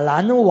亚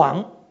兰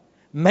王，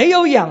没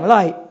有仰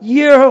赖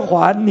耶和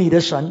华你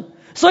的神，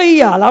所以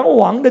亚兰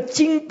王的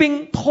精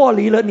兵脱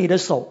离了你的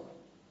手。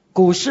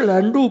古示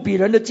人、路比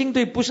人的军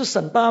队不是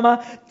省大吗？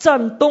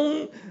战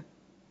东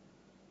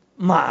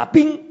马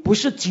兵不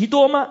是极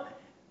多吗？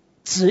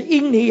只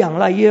因你仰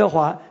赖耶和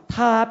华，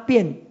他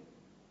便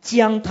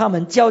将他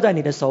们交在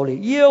你的手里。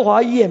耶和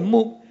华眼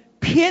目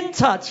偏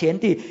差前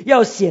地，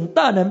要显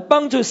大能，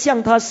帮助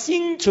向他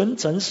心存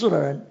诚实的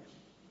人。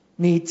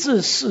你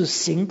自是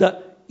行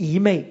的愚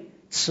昧，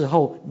此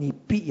后你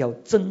必有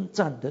征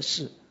战的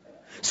事。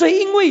所以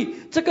因为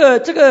这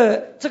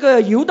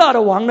个犹大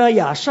的王呢，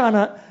亚萨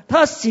呢，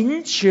他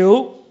寻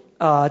求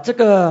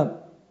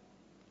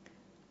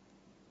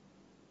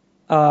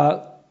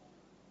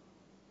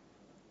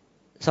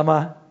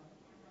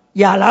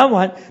亚兰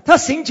王，他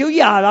寻求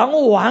亚兰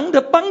王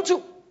的帮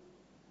助。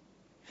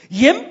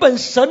原本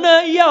神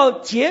呢要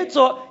借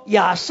着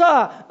亚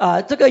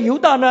萨这个犹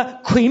大呢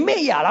毁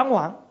灭亚兰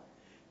王，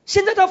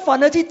现在他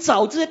反而去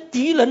找这些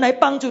敌人来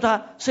帮助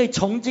他，所以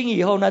从今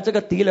以后呢，这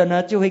个敌人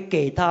呢就会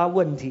给他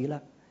问题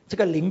了。这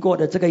个邻国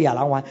的这个亚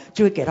兰王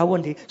就会给他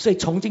问题，所以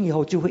从今以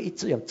后就会一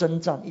直有征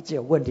战，一直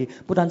有问题，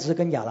不单只是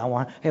跟亚兰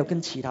王，还有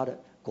跟其他的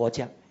国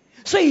家。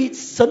所以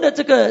神的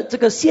这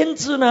个先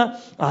知呢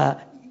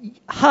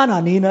哈拿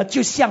尼呢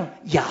就向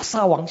亚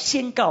萨王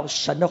宣告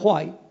神的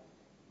话语。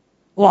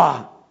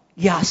哇，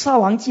亚萨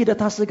王记得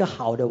他是一个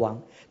好的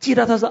王，记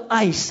得他是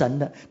爱神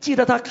的，记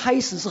得他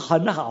开始是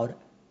很好的，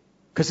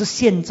可是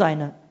现在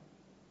呢，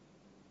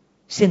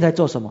现在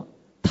做什么？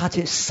他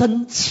却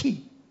生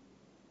气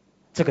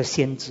这个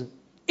先知，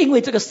因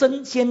为这个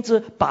先知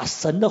把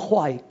神的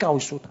话语告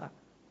诉他。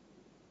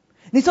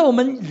你知道我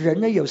们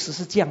人呢有时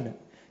是这样的，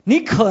你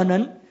可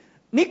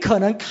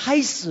能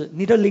开始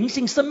你的灵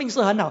性生命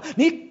是很好，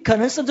你可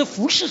能甚至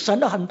服侍神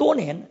了很多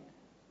年，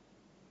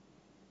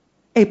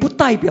不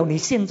代表你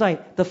现在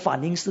的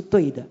反应是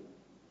对的。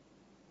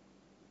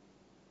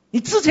你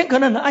之前可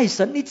能很爱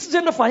神，你之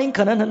前的反应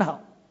可能很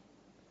好，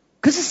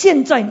可是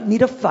现在你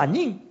的反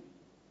应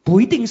不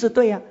一定是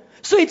对啊。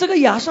所以这个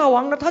亚萨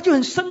王呢，他就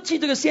很生气，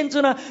这个先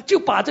知呢就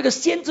把这个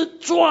先知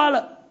抓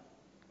了。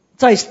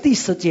在第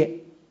10节，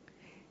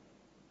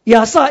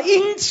亚萨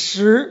因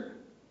此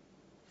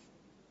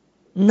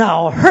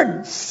恼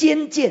恨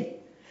先见，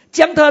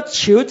将他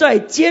囚在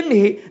监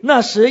里。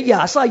那时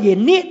亚萨也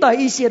虐待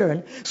一些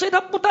人，所以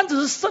他不单只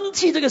是生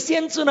气这个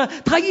先知呢，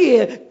他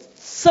也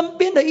身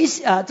边的一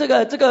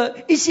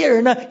些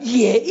人呢，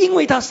也因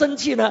为他生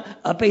气呢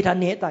而被他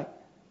虐待。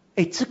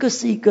这个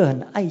是一个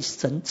很爱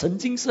神，曾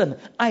经是很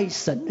爱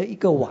神的一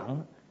个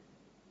王，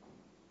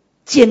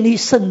建立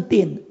圣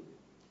殿。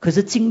可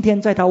是今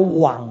天在他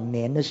晚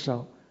年的时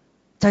候，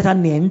在他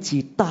年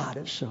纪大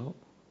的时候，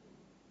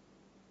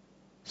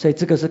所以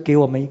这个是给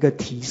我们一个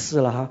提示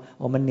了哈，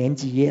我们年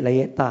纪越来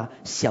越大，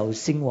小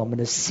心我们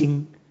的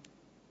心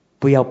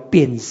不要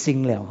变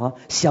心了哈，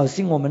小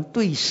心我们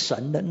对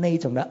神的那一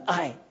种的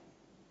爱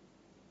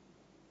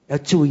要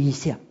注意一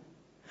下。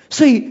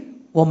所以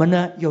我们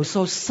呢有时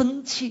候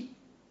生气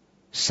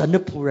神的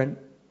仆人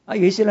有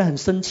一些人很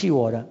生气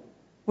我的，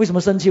为什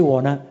么生气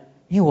我呢？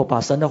因为我把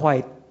神的话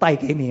语带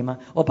给你吗？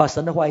我把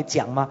神的话语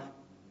讲吗？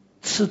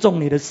刺中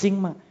你的心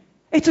吗？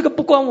这个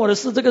不关我的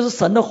事，这个是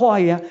神的话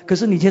语啊，可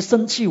是你却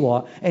生气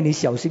我，你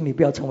小心你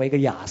不要成为一个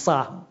亚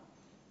萨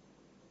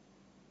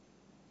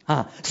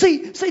所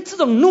以这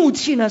种怒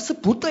气呢是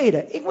不对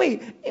的，因为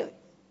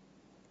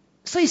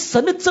所以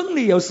神的真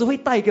理有时会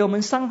带给我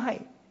们伤害，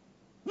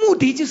目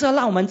的就是要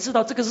让我们知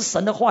道这个是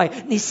神的话语，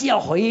你需要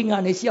回应啊，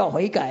你需要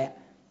悔改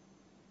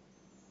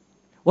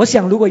我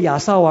想如果亚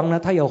萨王呢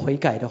他有悔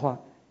改的话，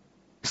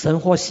神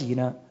或许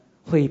呢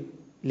会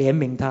怜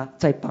悯他，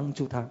再帮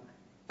助他，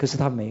可是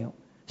他没有，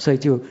所以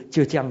就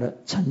这样的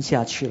沉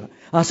下去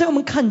了所以我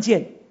们看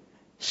见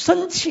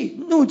生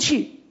气怒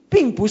气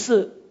并不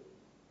是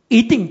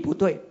一定不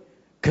对，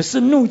可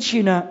是怒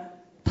气呢，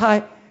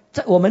它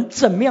在我们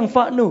怎么样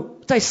发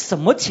怒，在什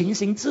么情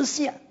形之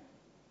下，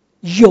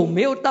有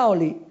没有道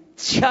理，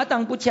恰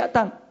当不恰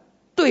当，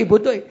对不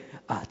对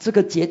这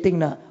个决定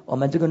呢我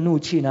们这个怒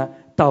气呢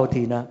到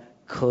底呢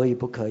可以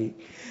不可以。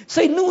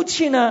所以怒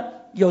气呢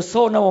有时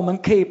候呢我们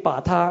可以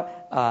把它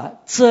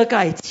遮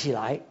盖起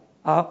来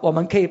我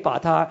们可以把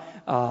它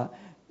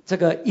这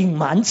个隐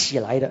瞒起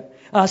来的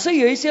所以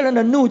有一些人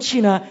的怒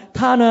气呢，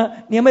他呢，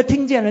你有没有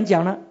听见人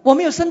讲呢？我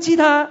没有生气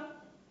他，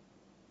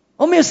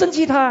我没有生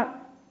气他，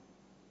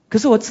可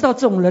是我知道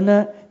这种人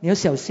呢，你要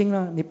小心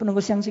了，你不能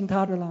够相信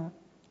他的啦。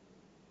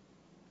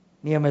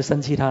你有没有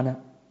生气他呢？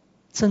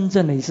真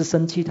正的你是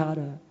生气他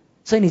的，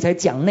所以你才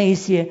讲那一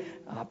些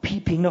批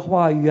评的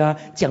话语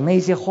讲那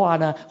一些话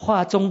呢，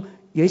话中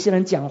有一些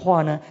人讲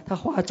话呢，他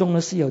话中呢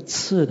是有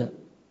刺的，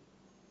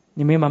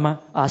你明白吗？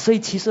所以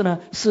其实呢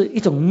是一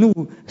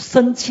种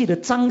生气的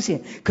彰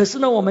显，可是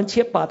呢我们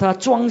却把它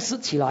装饰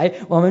起来，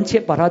我们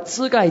却把它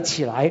遮盖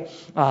起来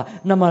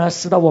那么呢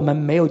使到我们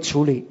没有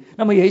处理。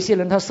那么有一些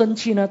人他生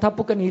气呢，他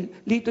不跟你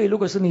立对，如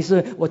果是你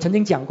是，我曾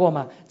经讲过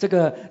嘛，这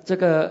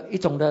个一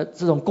种的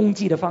这种攻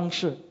击的方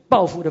式，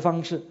报复的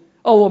方式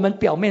我们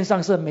表面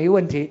上是没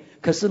问题，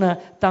可是呢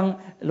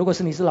如果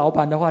是你是老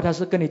板的话，他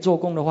是跟你做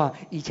工的话，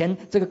以前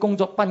这个工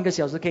作半个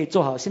小时可以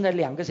做好，现在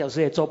2个小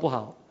时也做不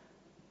好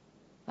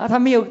他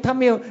没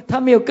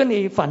有跟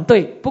你反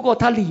对，不过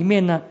他里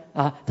面呢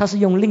他是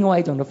用另外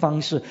一种的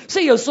方式，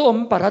所以有时候我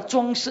们把它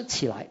装饰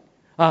起来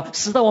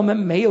使得我们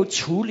没有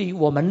处理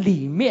我们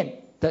里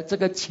面的这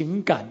个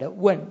情感的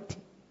问题。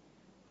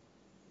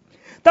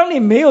当你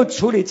没有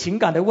处理情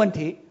感的问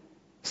题，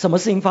什么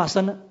事情发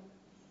生呢？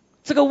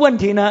这个问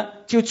题呢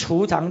就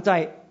储藏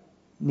在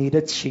你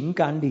的情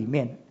感里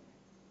面，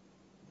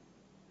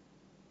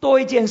多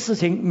一件事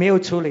情没有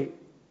处理，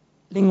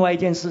另外一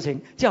件事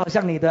情就好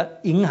像你的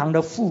银行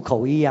的户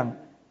口一样，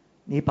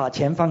你把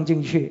钱放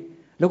进去，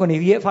如果你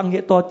越放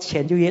越多，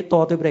钱就越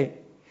多，对不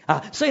对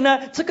所以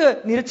呢这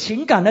个你的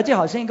情感呢就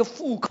好像一个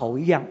户口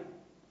一样，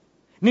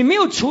你没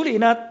有处理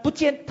呢，不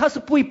见，它是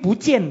不会不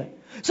见的。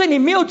所以你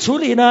没有处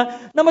理呢，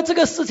那么这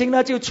个事情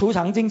呢就储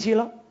藏进去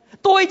了。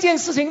多一件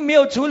事情没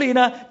有处理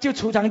呢，就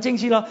储藏进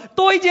去了；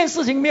多一件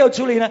事情没有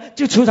处理呢，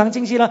就储藏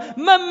进去了。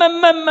慢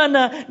慢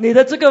呢，你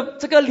的这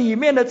个里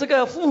面的这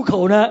个户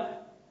口呢，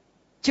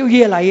就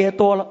越来越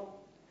多了。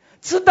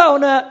直到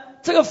呢，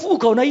这个户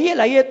口呢越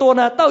来越多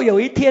呢，到有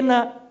一天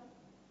呢，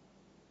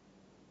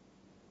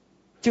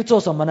就做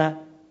什么呢？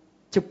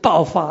就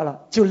爆发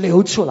了，就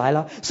流出来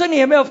了。所以你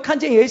有没有看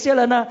见有一些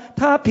人呢？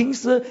他平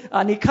时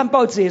你看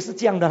报纸也是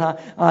这样的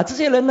哈这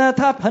些人呢，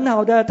他很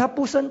好的，他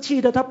不生气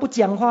的，他不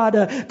讲话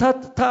的，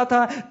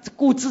他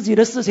顾自己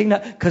的事情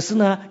的。可是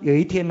呢，有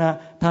一天呢，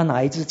他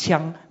拿一支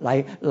枪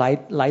来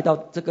到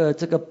这个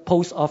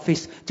post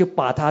office， 就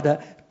把他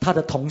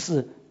的同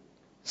事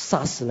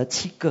杀死了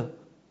7个。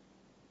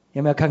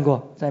有没有看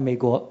过？在美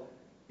国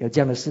有这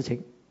样的事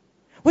情？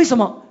为什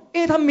么？因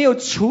为他没有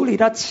处理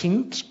他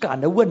情感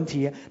的问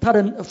题，他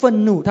的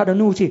愤怒，他的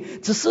怒气，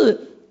只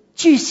是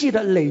继续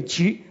的累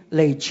积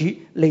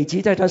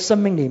在他生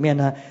命里面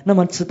呢。那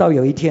么直到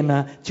有一天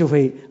呢，就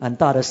会很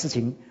大的事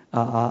情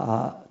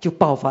就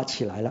爆发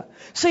起来了。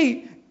所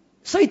以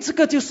这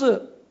个就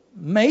是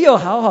没有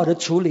好好的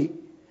处理，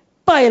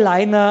带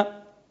来呢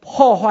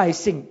破坏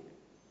性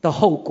的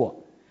后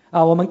果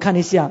我们看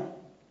一下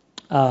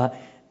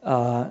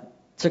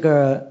这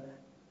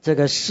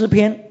个诗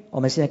篇。我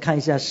们现在看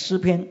一下诗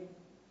篇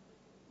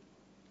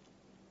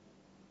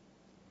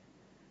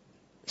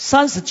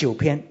39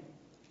篇，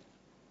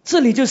这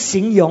里就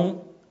形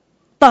容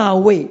大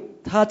卫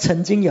他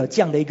曾经有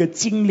这样的一个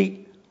经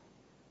历。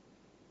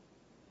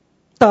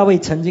大卫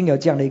曾经有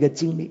这样的一个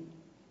经历。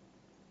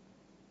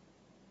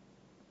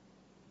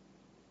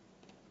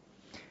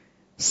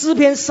诗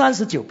篇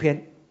39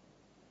篇，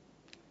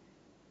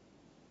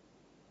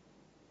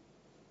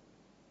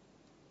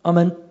我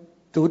们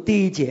读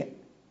第1节。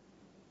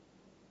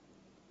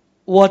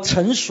我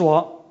曾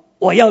说，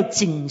我要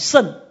谨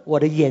慎我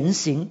的言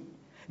行，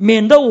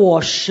免得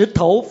我石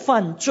头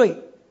犯罪。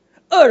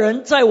恶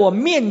人在我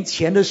面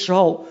前的时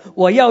候，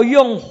我要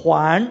用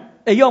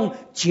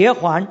绝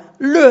环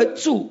勒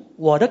住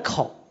我的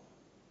口。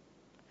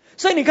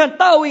所以你看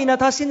大卫呢，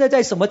他现在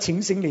在什么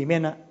情形里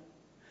面呢？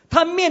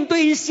他面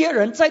对一些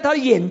人，在他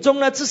眼中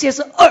呢，这些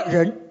是恶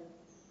人，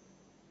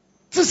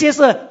这些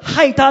是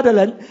害他的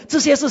人，这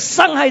些是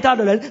伤害他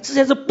的人，这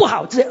些是不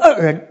好，这些恶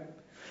人。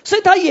所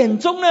以他眼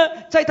中呢，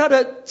在他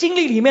的经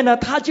历里面呢，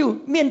他就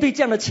面对这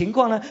样的情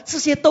况呢，这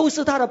些都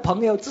是他的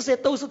朋友，这些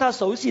都是他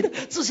熟悉的，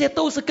这些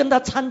都是跟他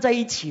掺在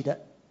一起的。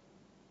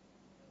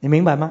你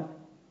明白吗？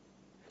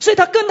所以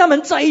他跟他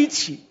们在一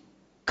起，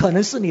可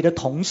能是你的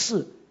同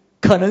事，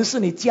可能是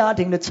你家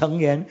庭的成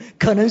员，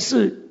可能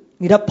是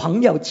你的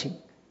朋友情。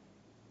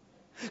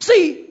所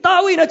以大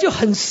卫呢就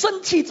很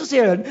生气这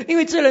些人，因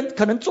为这些人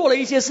可能做了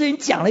一些事情，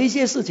讲了一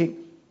些事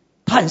情，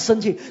他很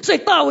生气。所以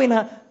大卫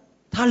呢，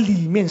他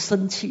里面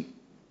生气，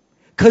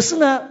可是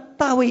呢，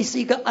大卫是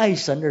一个爱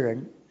神的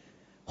人，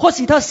或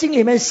许他心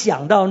里面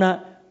想到呢，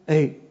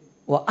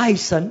我爱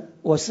神，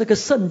我是个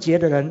圣洁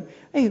的人，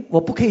我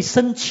不可以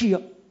生气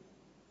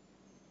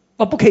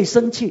我不可以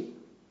生气。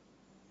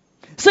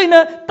所以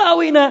呢，大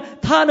卫呢，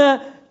他呢，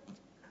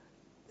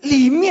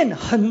里面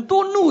很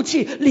多怒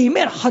气，里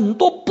面很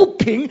多不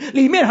平，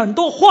里面很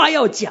多话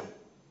要讲。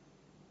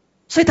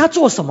所以他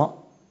做什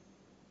么？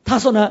他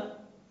说呢，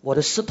我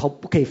的石头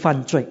不可以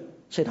犯罪。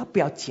所以他不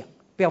要讲，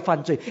不要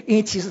犯罪，因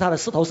为其实他的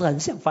石头是很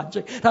想犯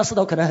罪，他的石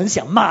头可能很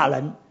想骂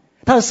人，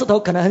他的石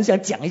头可能很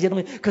想讲一些东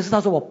西，可是他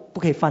说我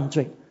不可以犯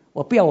罪，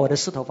我不要我的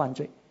石头犯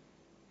罪。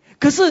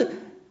可是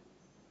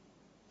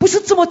不是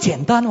这么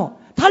简单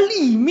他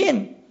里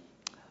面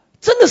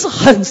真的是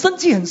很生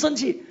气，很生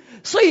气。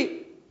所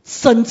以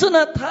甚至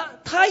呢，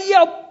他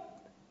要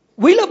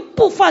为了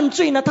不犯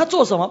罪呢，他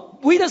做什么？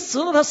为了使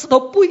他石头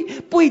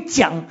不会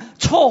讲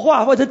错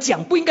话，或者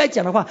讲不应该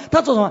讲的话，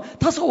他做什么？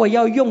他说我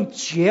要用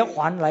绝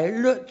环来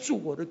勒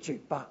住我的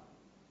嘴巴。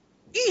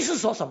意思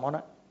说什么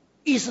呢？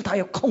意思他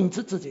要控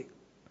制自己，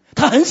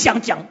他很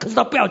想讲，可是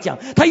他不要讲，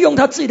他用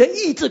他自己的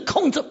意志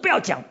控制，不要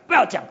讲。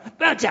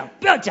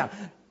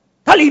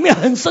他里面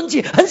很生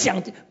气，很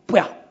想不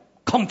要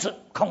控制，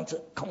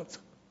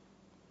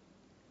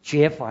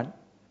绝环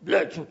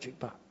勒住嘴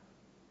巴。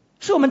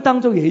是我们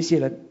当中有一些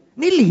人，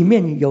你里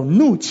面有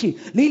怒气，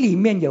你里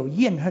面有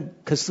怨恨，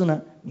可是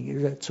呢，你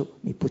勒住，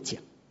你不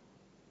讲。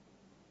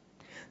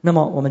那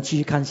么我们继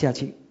续看下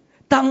去，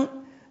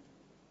当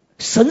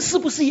神是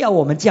不是要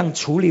我们这样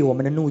处理我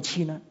们的怒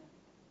气呢？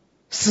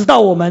使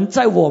到我们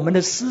在我们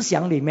的思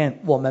想里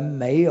面，我们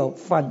没有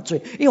犯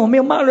罪，因为我没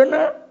有骂人呢。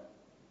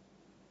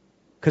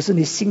可是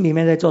你心里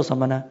面在做什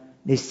么呢？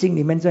你心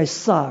里面在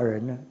杀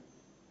人呢。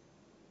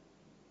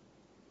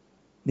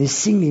你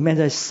心里面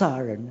在杀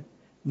人呢。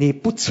你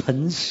不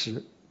诚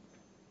实，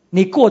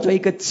你过着一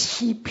个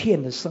欺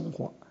骗的生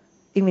活，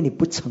因为你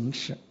不诚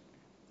实，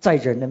在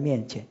人的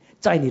面前，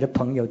在你的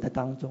朋友的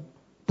当中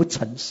不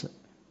诚实。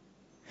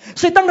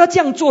所以当他这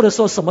样做的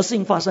时候，什么事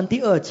情发生？第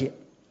2节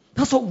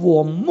他说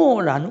我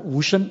默然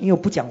无声，因为我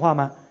不讲话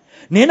吗？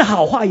连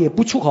好话也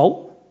不出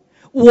口，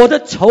我的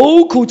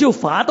愁苦就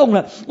发动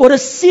了，我的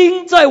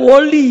心在我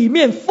里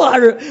面发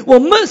热，我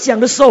默想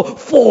的时候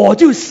火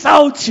就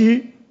烧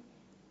起，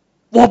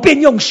我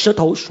便用舌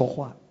头说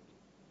话。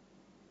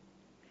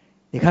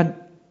你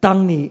看，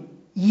当你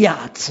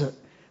压制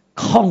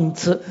控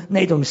制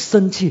那种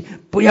生气，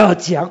不要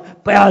讲，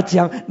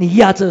你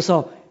压制的时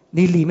候，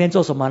你里面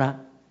做什么呢？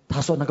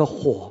他说那个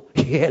火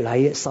越来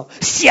越烧，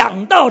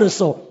想到的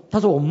时候，他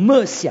说我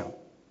默想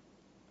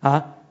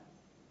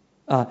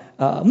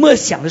默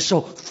想的时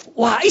候，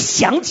哇，一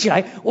想起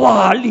来，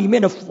哇，里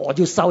面的火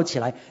就烧起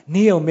来。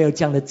你有没有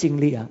这样的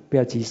经历啊？不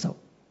要举手。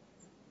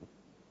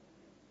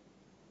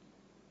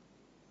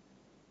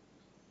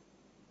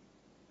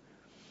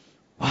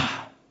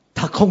哇，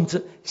他控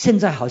制，现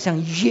在好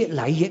像越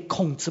来越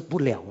控制不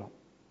了了。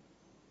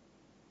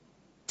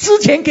之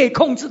前可以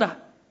控制的，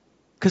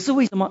可是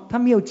为什么他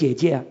没有解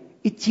决啊？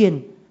一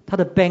见他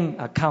的 bank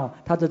account，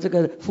 他的这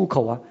个户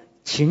口啊，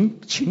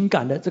情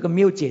感的这个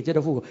没有解决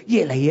的户口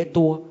越来越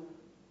多。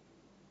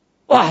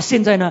哇，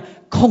现在呢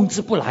控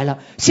制不来了，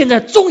现在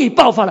终于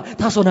爆发了。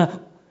他说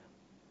呢，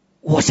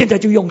我现在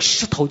就用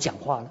舌头讲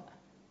话了，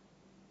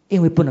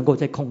因为不能够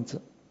再控制，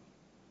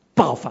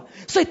爆发。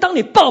所以当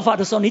你爆发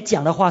的时候，你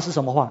讲的话是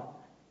什么话？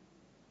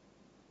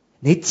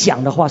你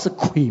讲的话是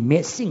毁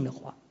灭性的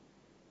话，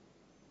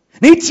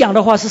你讲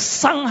的话是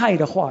伤害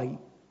的话语，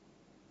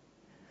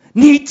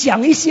你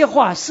讲一些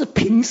话是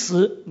平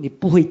时你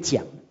不会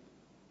讲，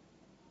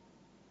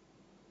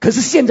可是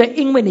现在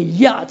因为你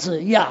压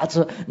制，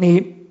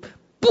你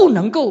不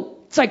能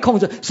够再控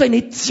制，所以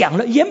你讲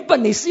了，原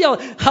本你是要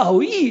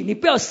好意，你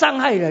不要伤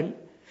害人，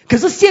可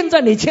是现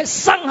在你却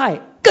伤害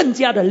更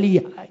加的厉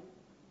害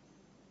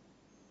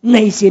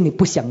那些你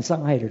不想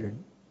伤害的人，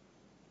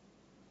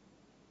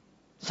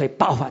所以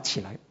爆发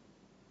起来。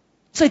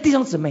所以弟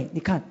兄姊妹，你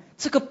看，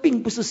这个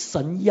并不是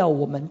神要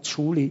我们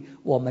处理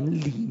我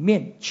们里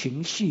面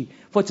情绪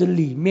或者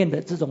里面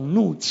的这种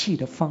怒气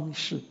的方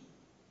式，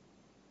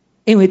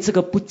因为这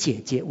个不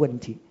解决问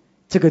题，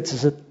这个只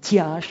是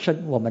加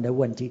深我们的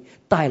问题，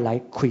带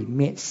来毁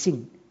灭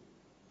性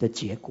的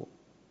结果。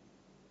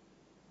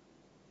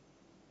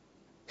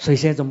所以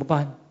现在怎么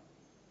办？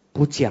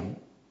不讲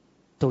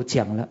都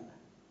讲了，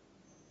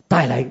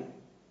带来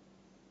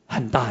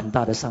很大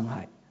的伤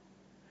害。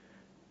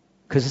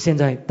可是现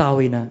在大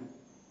卫呢，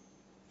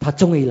他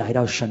终于来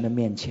到神的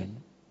面前，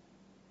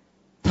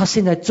他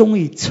现在终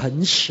于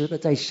诚实的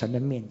在神的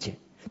面前，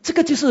这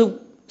个就是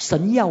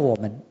神要我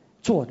们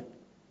做的，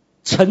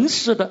诚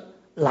实的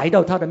来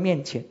到他的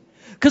面前。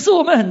可是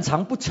我们很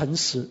常不诚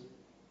实，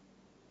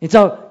你知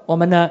道我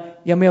们呢，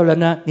有没有人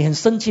呢，你很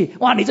生气，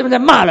哇，你这边在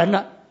骂人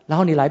了，然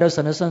后你来到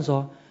神的圣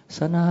所，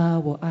神啊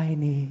我爱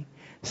你，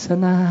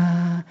神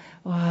啊，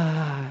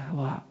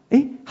哇，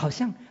好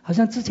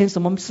像之前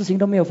什么事情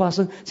都没有发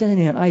生，现在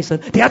你很爱神，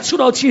等下出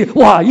到去，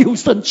哇，又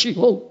生气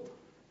哦。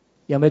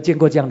有没有见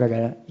过这样的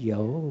人？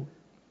有。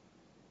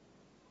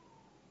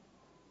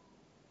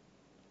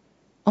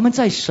我们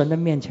在神的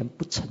面前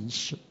不诚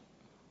实，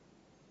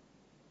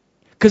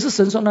可是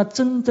神说呢，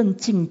真正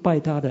敬拜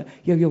他的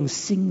要用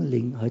心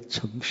灵和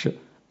诚实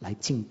来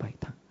敬拜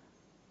他，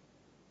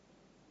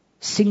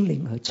心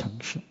灵和诚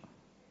实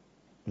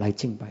来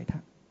敬拜他。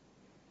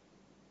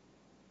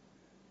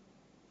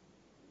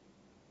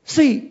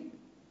所以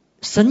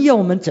神要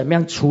我们怎么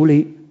样处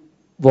理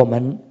我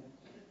们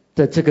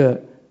的这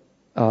个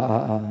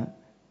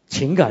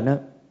情感呢？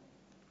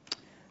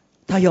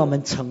他要我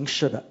们诚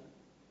实的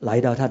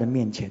来到他的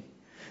面前。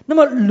那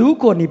么如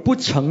果你不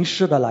诚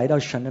实的来到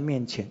神的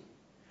面前，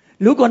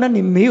如果呢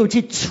你没有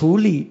去处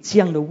理这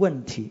样的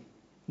问题，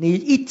你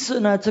一直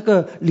呢这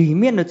个里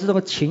面的这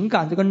种情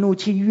感，这个怒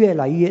气越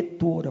来越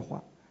多的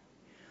话，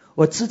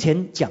我之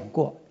前讲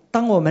过，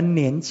当我们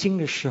年轻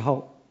的时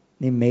候，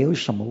你没有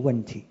什么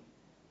问题，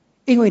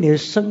因为你的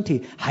身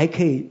体还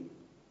可以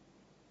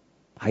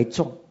还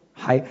重，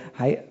还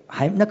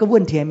那个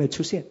问题还没有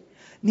出现。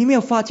你没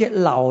有发觉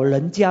老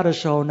人家的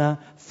时候呢，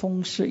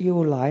风湿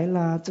又来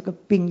了，这个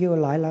病又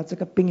来了，这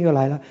个病又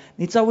来了，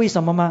你知道为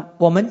什么吗？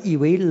我们以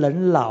为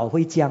人老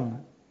会这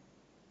样，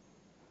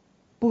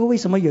不过为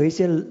什么有一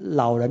些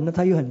老人呢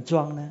他又很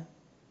壮呢？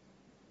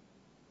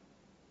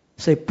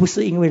所以不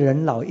是因为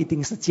人老一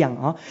定是这样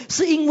啊，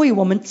是因为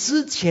我们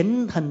之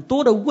前很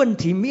多的问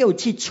题没有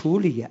去处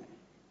理啊。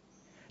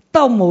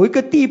到某一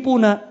个地步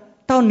呢，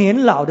到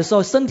年老的时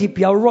候，身体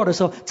比较弱的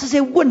时候，这些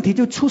问题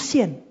就出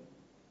现。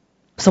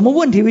什么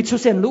问题会出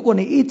现？如果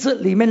你一直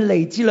里面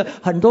累积了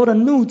很多的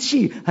怒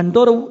气，很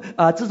多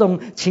的这种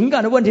情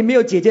感的问题没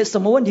有解决，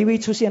什么问题会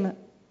出现呢？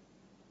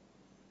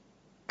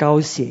高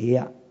血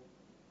压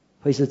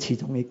会是其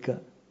中一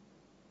个。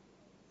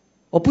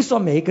我不说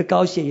每一个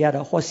高血压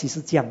的或许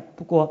是这样，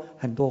不过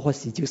很多或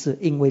许就是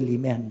因为里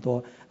面很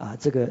多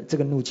这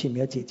个怒气没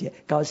有解决，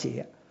高血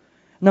压。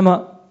那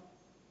么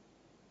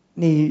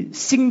你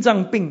心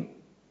脏病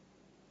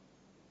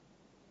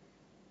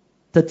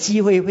的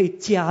机会会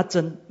加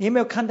增。你有没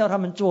有看到他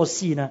们做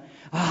戏呢？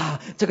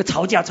这个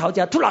吵架，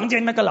突然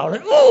间那个老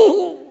人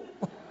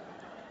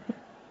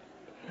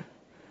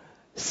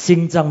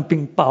心脏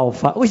病爆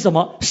发，为什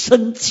么？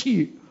生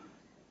气。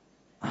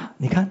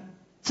你看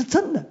是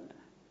真的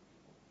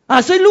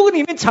所以如果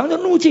里面藏着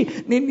怒气，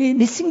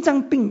你心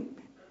脏病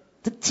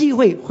的机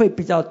会会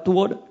比较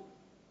多的，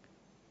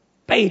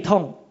背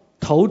痛、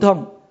头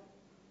痛，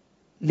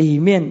里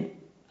面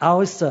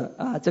ulcer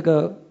这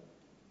个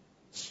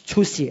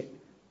出血，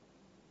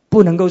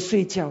不能够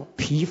睡觉，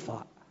疲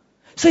乏，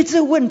所以这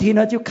些问题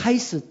呢就开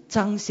始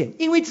彰显。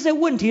因为这些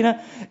问题呢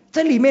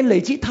在里面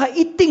累积，它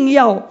一定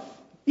要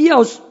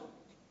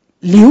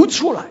流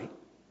出来，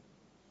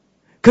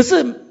可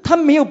是它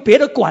没有别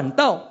的管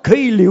道可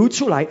以流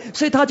出来，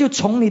所以它就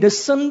从你的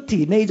身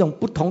体那种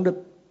不同的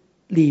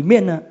里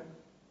面呢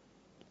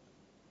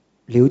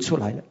流出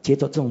来了，结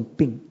着这种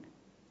病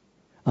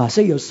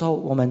所以有时候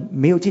我们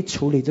没有去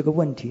处理这个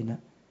问题呢，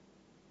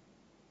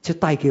就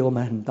带给我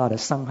们很大的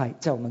伤害，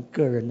在我们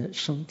个人的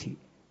身体、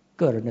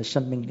个人的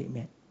生命里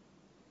面。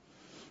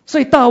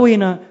所以大卫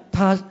呢，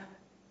他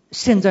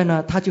现在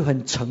呢，他就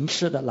很诚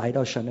实的来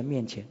到神的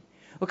面前。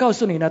我告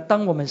诉你呢，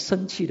当我们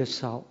生气的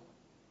时候，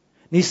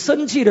你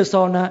生气的时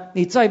候呢，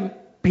你在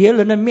别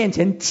人的面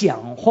前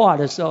讲话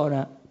的时候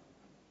呢，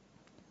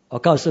我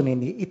告诉你，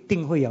你一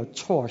定会有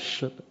错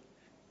失的。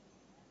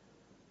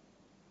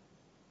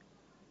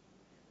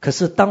可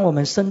是当我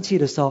们生气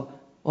的时候，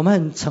我们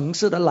很诚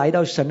实的来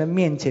到神的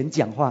面前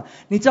讲话。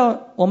你知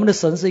道我们的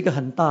神是一个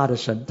很大的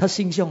神，他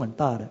心胸很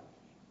大的。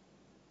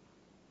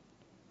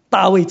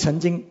大卫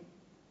曾经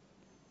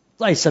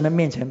在神的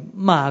面前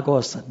骂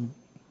过神，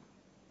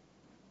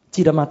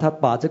记得吗？他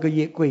把这个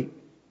约柜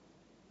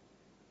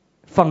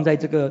放在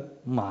这个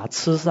马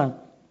车上，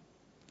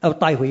要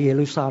带回耶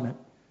路撒冷，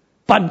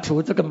半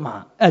途这个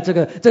这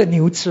个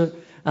牛车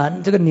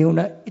这个牛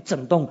呢一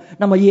整动，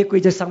那么约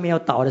柜在上面要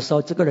倒的时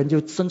候，这个人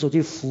就伸手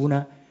去扶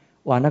呢，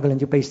哇，那个人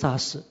就被杀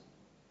死。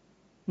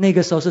那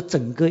个时候是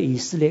整个以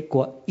色列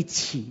国一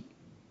起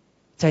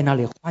在那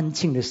里欢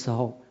庆的时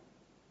候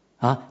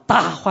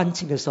大欢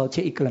庆的时候，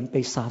却一个人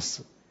被杀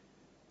死。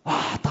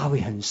哇，大卫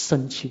很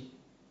生气，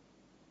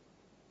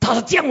他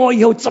说这样我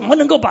以后怎么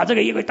能够把这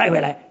个约柜带回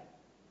来？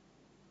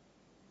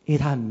因为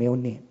他很没有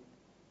脸，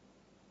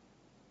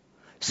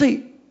所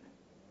以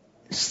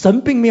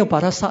神并没有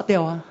把他杀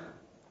掉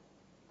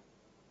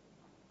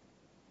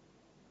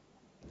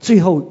最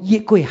后约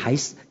柜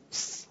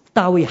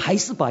大卫还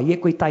是把约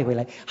柜带回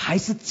来，还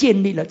是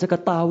建立了这个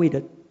大卫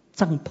的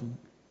帐篷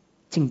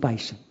敬拜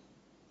神。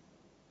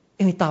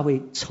因为大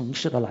卫诚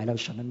实的来到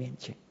神的面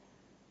前。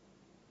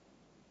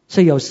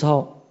所以有时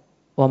候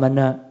我们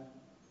呢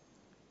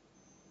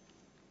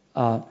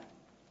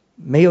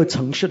没有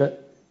诚实的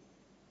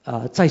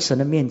在神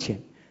的面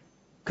前。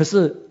可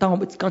是当我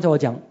们刚才我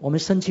讲，我们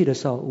生气的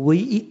时候，唯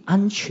一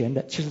安全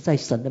的就是在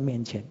神的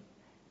面前。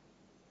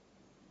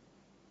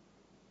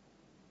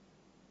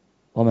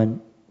我们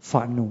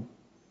发怒，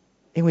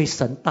因为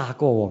神大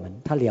过我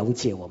们，他了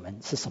解我们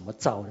是什么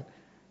造的，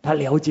他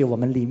了解我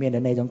们里面的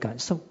那种感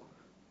受，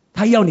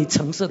他要你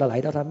诚实的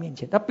来到他面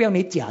前，他不要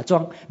你假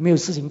装没有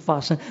事情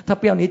发生，他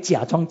不要你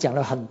假装讲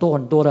了很多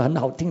很多的很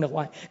好听的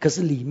话，可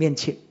是里面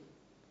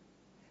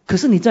可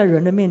是你在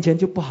人的面前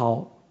就不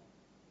好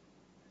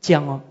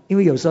讲因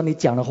为有时候你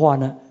讲的话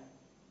呢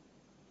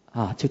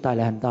就带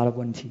来很大的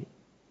问题。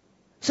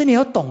所以你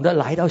要懂得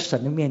来到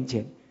神的面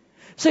前。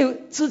所以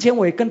之前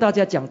我也跟大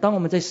家讲，当我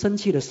们在生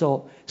气的时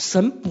候，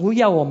神不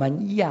要我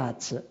们压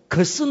制，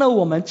可是呢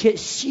我们却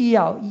需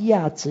要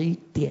压制一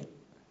点，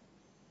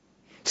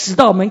使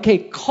到我们可以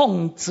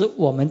控制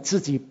我们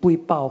自己不会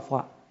爆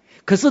发。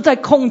可是在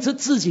控制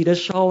自己的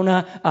时候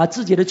呢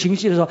自己的情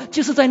绪的时候，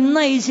就是在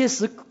那一些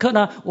时刻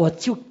呢，我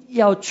就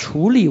要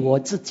处理我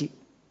自己。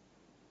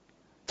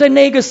在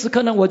那个时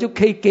刻呢，我就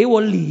可以给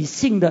我理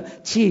性的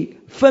去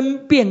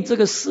分辨这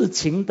个事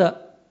情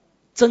的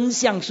真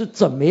相是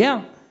怎么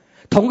样。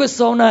同个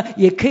时候呢，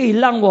也可以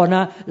让我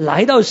呢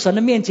来到神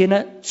的面前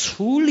呢，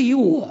处理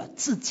我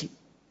自己。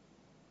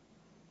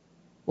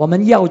我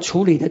们要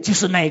处理的就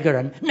是那个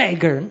人。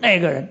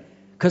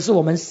可是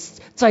我们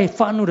在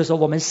发怒的时候，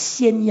我们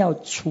先要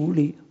处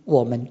理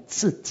我们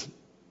自己，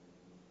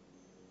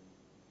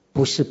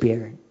不是别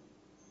人。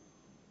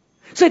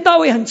所以大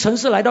卫很诚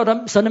实来到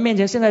他神的面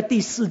前。现在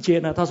第4节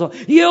呢，他说：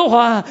耶和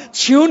华，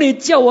求你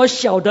叫我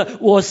晓得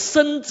我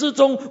身之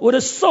中我的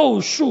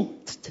寿数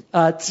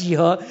几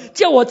何，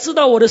叫我知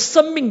道我的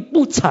生命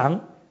不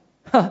长。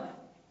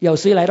有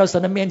谁来到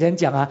神的面前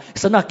讲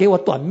神给我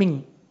短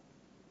命？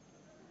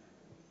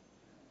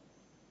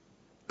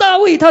大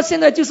卫他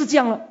现在就是这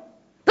样了。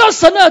他说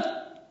神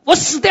我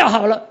死掉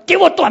好了，给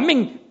我短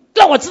命，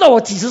让我知道我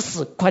几时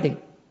死，快点。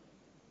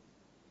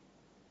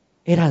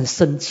因为他很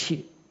生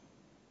气。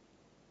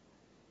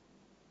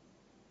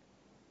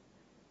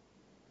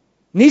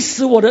你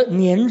使我的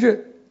年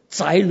日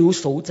窄如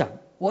手掌，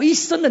我一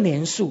生的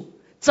年数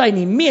在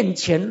你面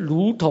前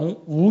如同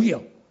无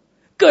有。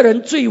个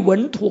人最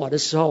稳妥的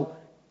时候，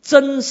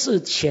真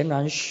是全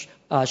然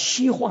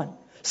虚幻。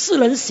世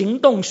人行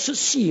动失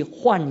系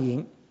幻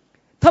影，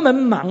他们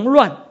忙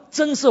乱，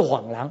真是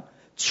恍然。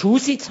储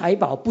蓄财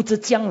宝，不知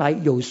将来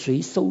有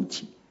谁收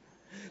集。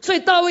所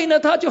以大卫呢，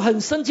他就很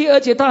生气，而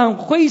且他很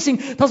灰心。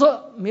他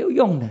说没有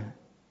用的，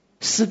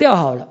死掉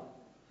好了。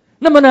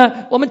那么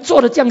呢，我们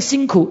做的这样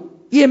辛苦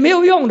也没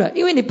有用的，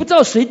因为你不知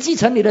道谁继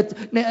承你的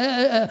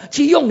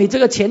去用你这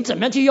个钱怎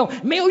么样去用，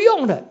没有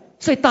用的。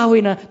所以大卫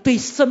呢，对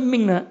生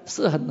命呢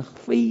是很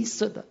灰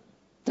色的，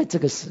在这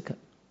个时刻，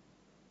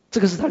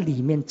这个是他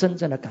里面真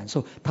正的感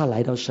受。他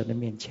来到神的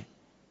面前。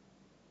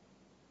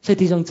所以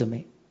弟兄姊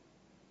妹，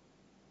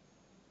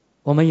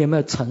我们有没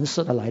有诚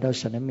实的来到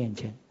神的面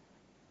前，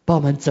把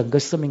我们整个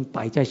生命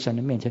摆在神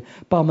的面前，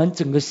把我们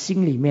整个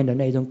心里面的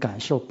那种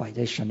感受摆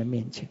在神的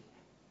面前，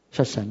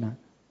说神啊，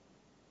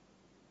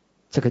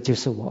这个就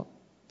是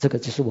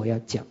我要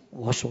讲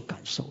我所感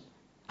受。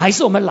还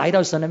是我们来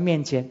到神的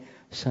面前，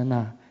神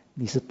啊，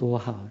你是多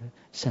好的，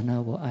神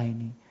啊，我爱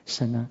你，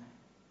神啊，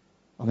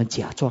我们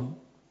假装，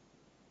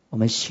我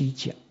们虚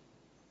假。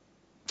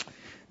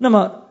那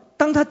么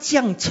当他这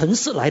样诚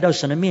实来到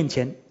神的面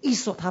前，一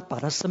说他把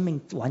他生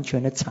命完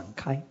全的敞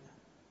开，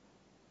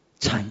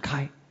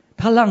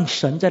他让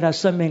神在他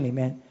生命里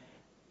面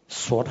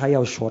说他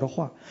要说的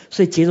话。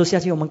所以接着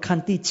下去我们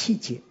看第7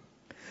节，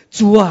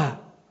主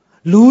啊，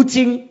如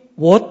今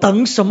我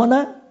等什么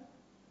呢？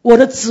我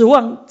的指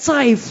望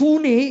在乎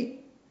你，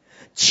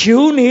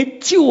求你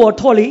救我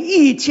脱离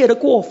一切的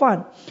过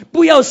犯，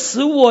不要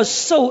使我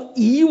受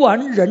愚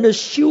顽人的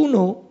羞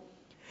辱，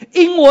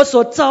因我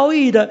所遭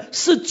遇的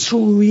是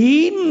出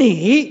于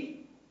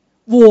你，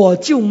我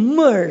就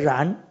默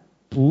然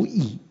不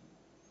语。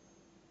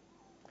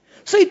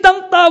所以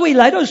当大卫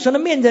来到神的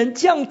面前，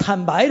这样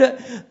坦白的，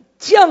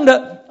这样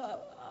的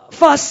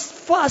发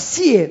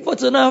泄或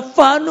者呢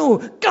发怒，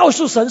告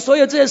诉神所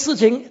有这些事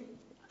情，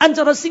按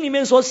照他心里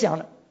面所想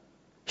的，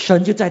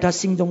神就在他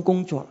心中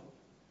工作了。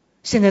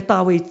现在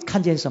大卫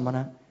看见什么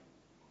呢？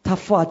他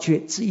发觉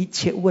这一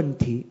切问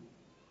题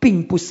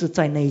并不是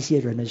在那些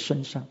人的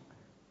身上，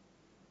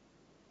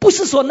不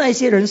是说那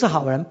些人是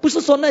好人，不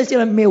是说那些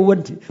人没有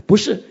问题，不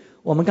是。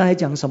我们刚才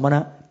讲什么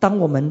呢？当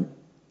我们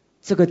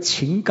这个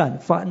情感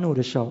发怒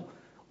的时候，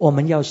我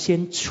们要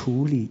先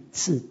处理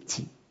自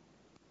己。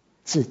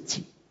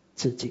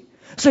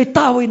所以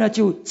大卫呢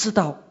就知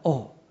道，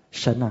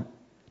神啊，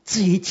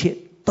这一切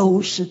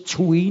都是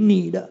出于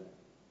你的，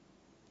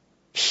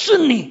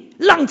是你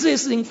让这些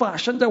事情发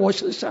生在我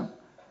身上。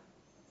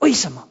为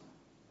什么？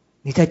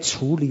你在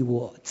处理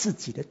我自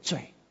己的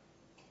罪。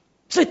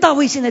所以大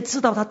卫现在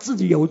知道他自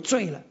己有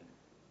罪了，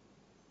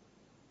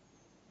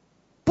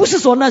不是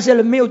说那些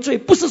人没有罪，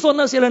不是说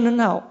那些人很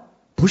好，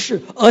不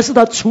是，而是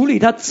他处理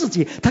他自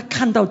己，他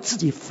看到自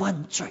己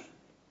犯罪。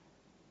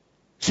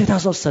所以他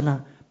说，神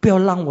啊，不要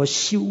让我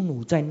羞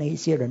辱在那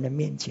些人的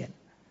面前，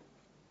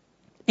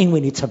因为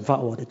你惩罚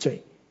我的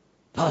罪。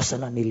他说，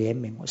神啊，你怜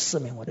悯我，赦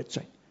免我的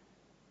罪。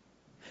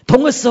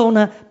同个时候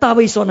呢，大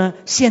卫说呢，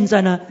现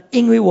在呢，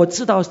因为我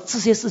知道这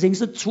些事情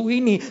是出于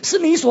你，是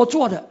你所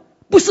做的，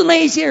不是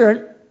那一些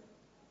人，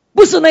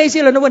不是那一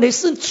些人的问题，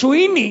是出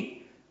于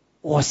你。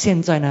我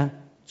现在呢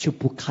就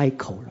不开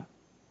口了，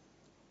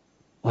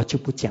我就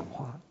不讲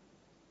话。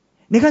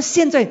你看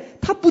现在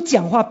他不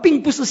讲话，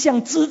并不是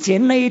像之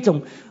前那一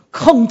种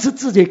控制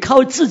自己，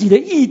靠自己的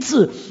意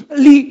志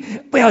力，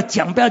不要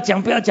讲，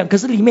可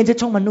是里面却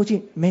充满怒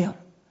气，没有。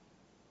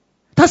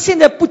他现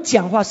在不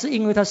讲话，是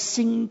因为他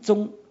心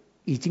中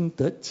已经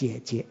得解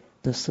决，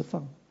得释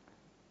放。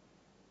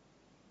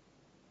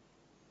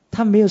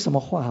他没有什么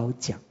话好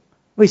讲，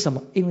为什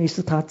么？因为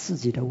是他自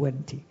己的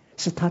问题，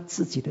是他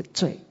自己的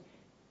罪。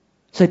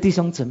所以弟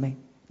兄姊妹，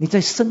你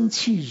在生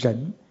气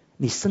人，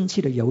你生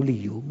气的有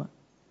理由吗？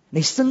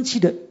你生气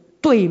的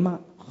对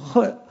吗？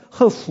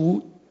合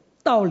乎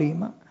道理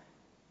吗？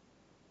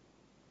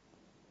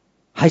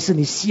还是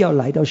你需要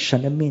来到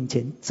神的面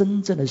前，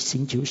真正的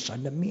寻求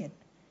神的面，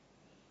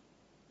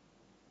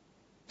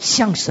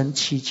向神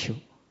祈求，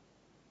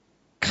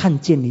看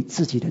见你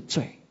自己的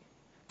罪，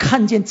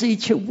看见这一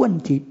切问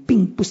题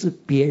并不是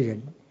别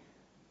人，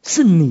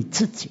是你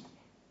自己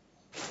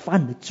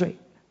犯的罪。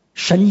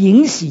神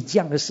允许这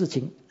样的事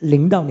情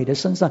临到你的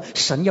身上，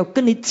神要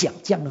跟你讲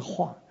这样的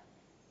话，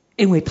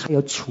因为他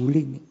要处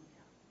理你。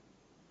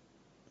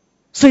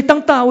所以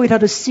当大卫他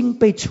的心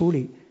被处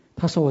理，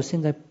他说，我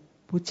现在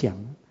不讲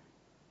了，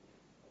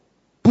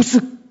不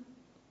是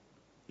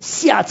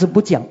下次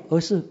不讲，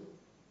而是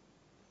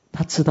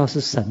他知道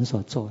是神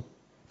所做的，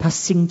他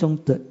心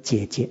中的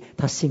解决，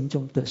他心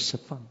中的释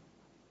放。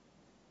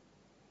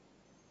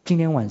今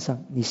天晚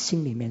上你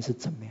心里面是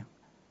怎么样？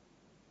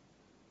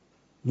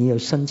你有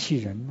生气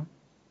人吗？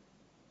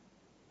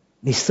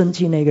你生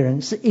气那个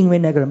人是因为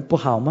那个人不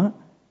好吗？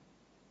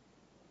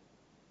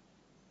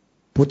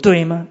不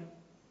对吗？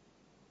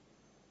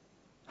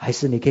还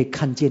是你可以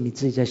看见你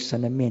自己在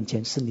神的面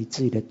前是你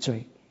自己的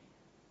罪，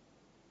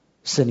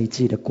是你自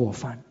己的过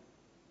犯。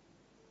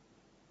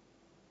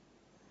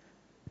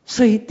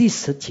所以第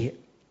10节，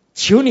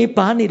求你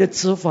把你的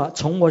责罚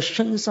从我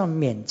身上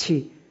免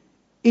去，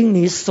因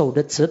你手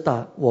的责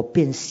打我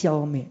便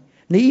消灭。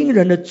你因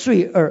人的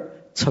罪恶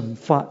惩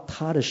罚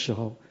他的时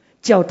候，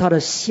叫他的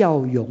笑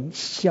容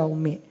消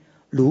灭，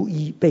如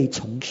衣被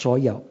虫所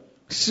咬，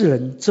世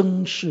人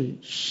真是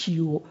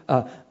虚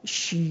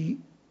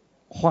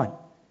幻。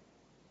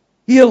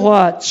耶和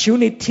华，求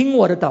你听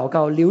我的祷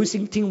告，留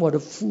心听我的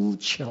呼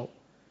求。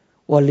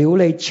我流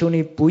泪，求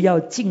你不要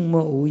静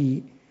默无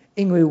语，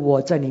因为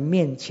我在你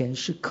面前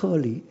是客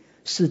旅，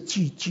是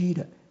寄居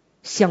的，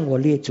像我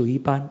列祖一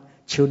般。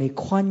求你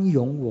宽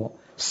容我，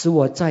使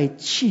我在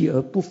去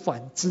而不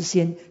返之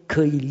先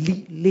可以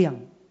力量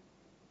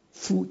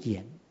复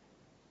原。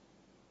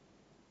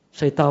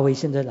所以大卫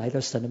现在来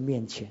到神的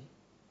面前，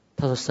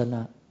他说：神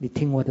啊，你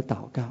听我的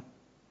祷告，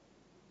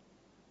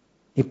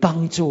你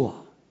帮助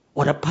我，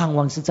我的盼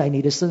望是在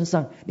你的身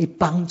上，你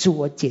帮助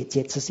我解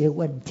决这些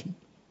问题。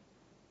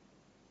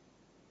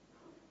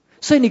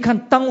所以你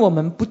看，当我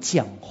们不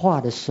讲话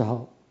的时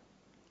候，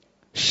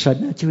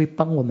神呢就会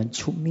帮我们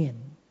出面。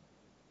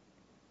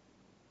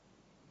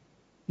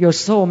有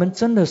时候我们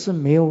真的是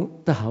没有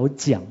的好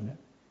讲的，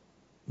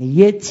你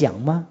越讲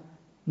吗？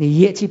你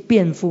越去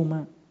辩护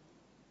吗？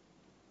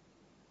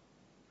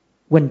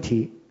问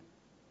题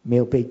没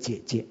有被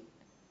解决，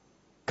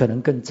可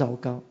能更糟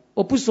糕。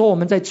我不说我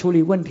们在处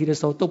理问题的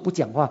时候都不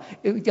讲话，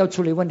要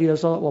处理问题的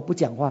时候我不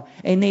讲话，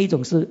那一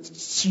种是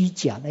虚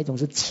假，那一种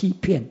是欺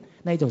骗，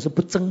那一种是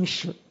不真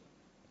实。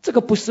这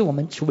个不是我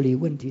们处理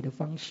问题的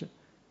方式。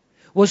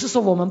我是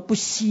说我们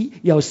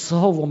有时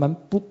候我们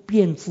不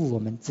辩护我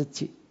们自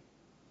己，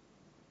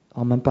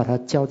我们把它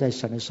交在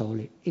神的手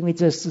里，因为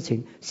这事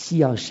情需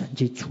要神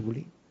去处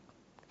理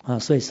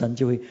所以神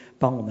就会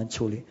帮我们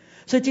处理。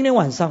所以今天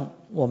晚上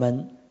我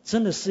们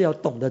真的是要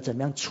懂得怎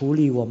么样处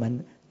理我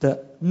们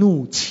的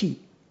怒气，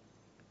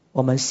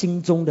我们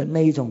心中的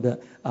那一种的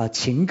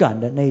情感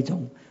的那一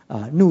种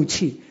怒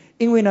气。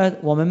因为呢，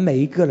我们每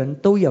一个人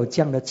都有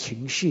这样的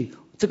情绪，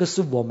这个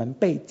是我们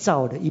被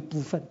造的一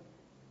部分。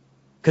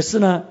可是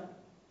呢，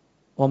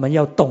我们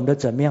要懂得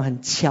怎么样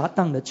很恰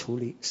当的处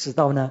理，使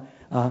到呢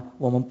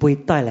我们不会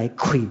带来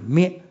毁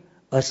灭，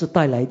而是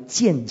带来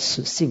建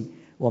设性。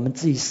我们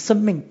自己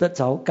生命得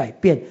着改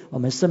变，我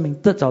们生命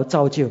得着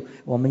造就，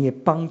我们也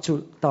帮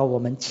助到我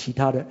们其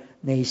他的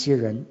那一些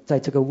人在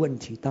这个问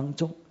题当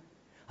中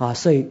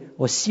所以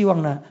我希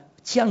望呢，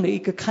这样的一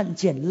个看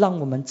见，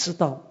让我们知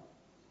道，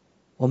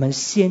我们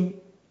先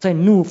在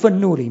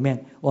愤怒里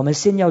面，我们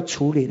先要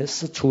处理的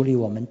是处理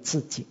我们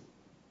自己，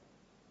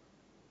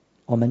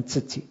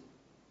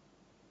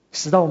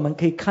使到我们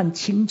可以看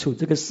清楚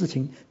这个事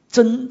情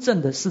真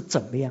正的是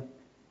怎么样。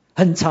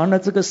很长的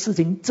这个事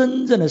情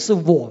真正的是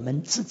我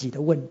们自己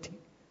的问题，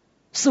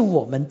是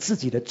我们自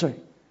己的罪，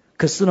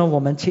可是呢我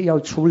们却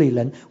要处理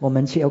人，我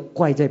们却要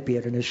怪在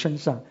别人的身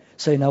上。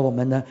所以呢我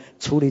们呢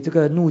处理这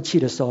个怒气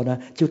的时候呢，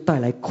就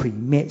带来毁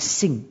灭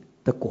性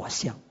的果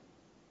效。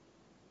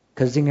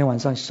可是今天晚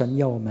上神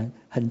要我们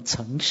很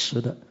诚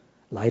实的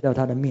来到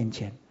他的面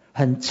前，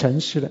很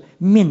诚实的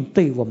面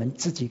对我们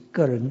自己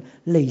个人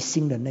内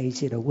心的那一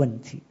些的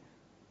问题。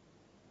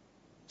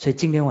所以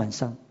今天晚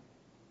上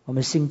我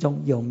们心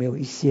中有没有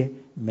一些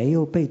没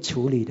有被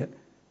处理的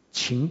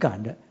情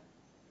感的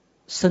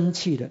生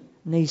气的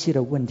那些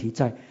的问题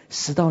在，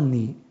使到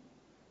你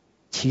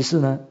其实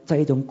呢在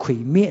一种毁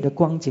灭的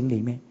光景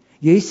里面，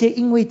有一些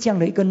因为这样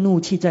的一个怒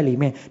气在里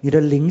面，你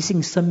的灵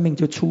性生命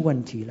就出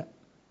问题了。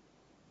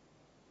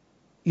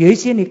有一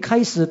些你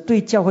开始对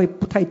教会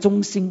不太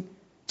忠心，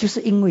就是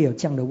因为有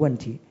这样的问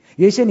题。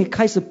有一些你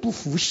开始不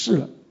服侍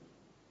了，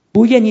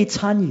不愿意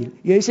参与，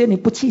有一些你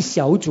不去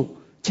小组，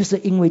就是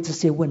因为这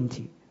些问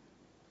题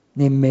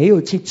你没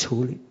有去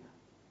处理。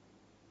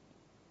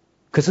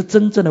可是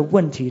真正的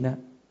问题呢，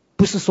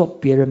不是说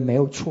别人没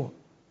有错，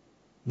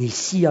你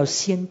需要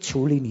先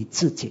处理你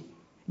自己。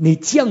你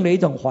这样的一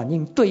种反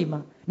应对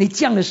吗？你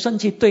这样的生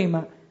气对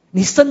吗？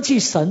你生气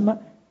神吗？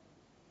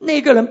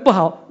那个人不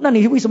好，那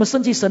你为什么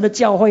生气神的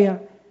教会啊？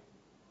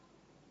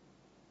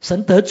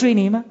神得罪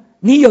你吗？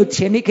你有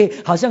钱你可以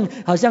好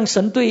像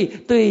神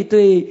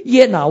对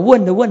耶拿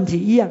问的问题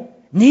一样，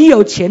你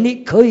有钱你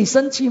可以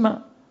生气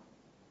吗？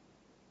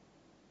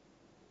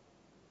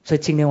所以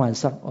今天晚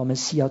上我们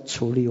需要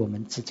处理我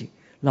们自己。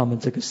让我们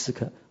这个时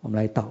刻我们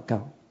来祷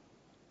告。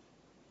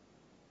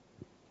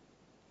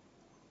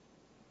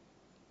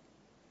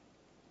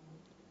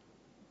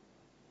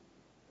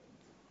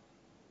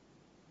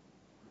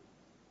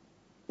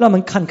让我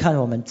们看看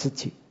我们自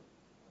己。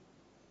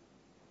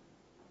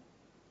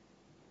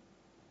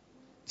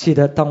记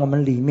得当我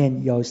们里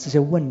面有这些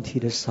问题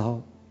的时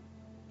候，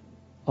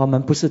我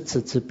们不是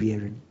指责别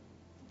人，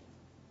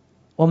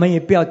我们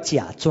也不要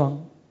假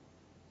装，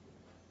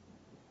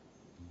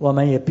我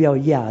们也不要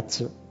压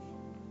制。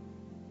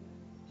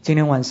今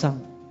天晚上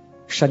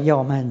神要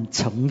我们很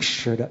诚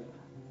实的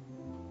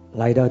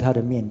来到他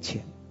的面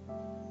前，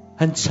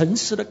很诚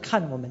实的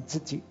看我们自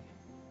己，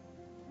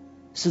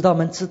使到我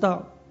们知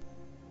道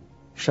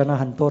神有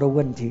很多的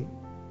问题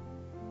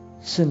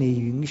是你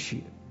允许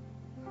的，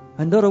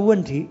很多的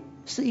问题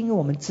是因为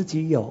我们自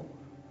己有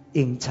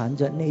隐藏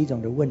着那一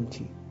种的问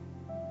题。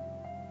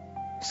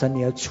神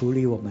你要处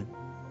理我们，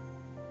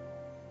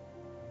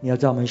你要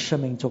在我们生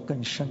命做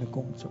更深的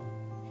工作。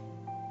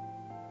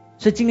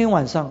所以今天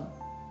晚上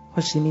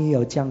或许你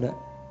有这样的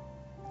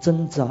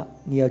挣扎，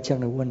你有这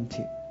样的问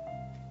题，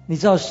你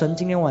知道神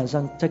今天晚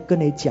上在跟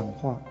你讲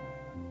话，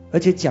而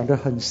且讲得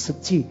很实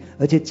际，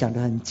而且讲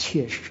得很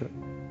切实，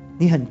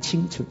你很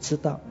清楚知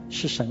道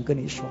是神跟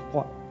你说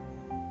话，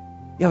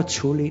要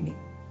处理你。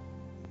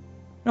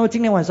那么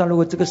今天晚上如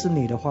果这个是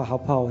你的话，好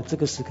不好？我这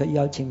个时刻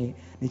邀请你，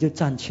你就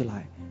站起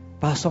来，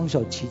把双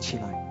手举起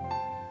来，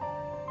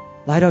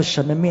来到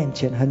神的面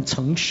前，很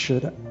诚实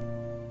的。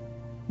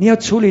你要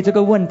处理这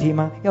个问题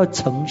吗？要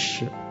诚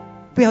实，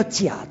不要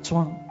假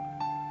装。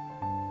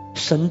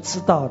神知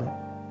道的，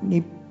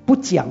你不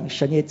讲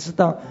神也知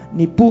道，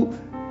你不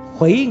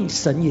回应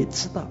神也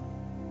知道。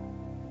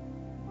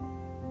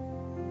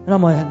那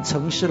么很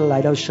诚实的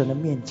来到神的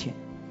面前，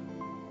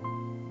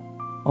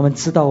我们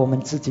知道我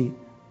们自己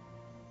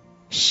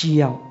需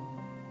要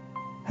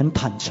很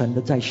坦诚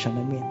的在神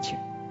的面前，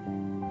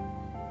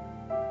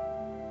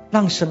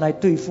让神来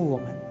对付我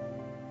们，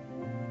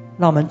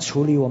让我们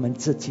处理我们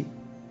自己。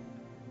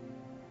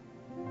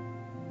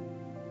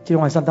今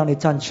天晚上当你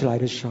站起来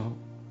的时候，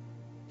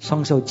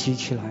双手举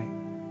起来，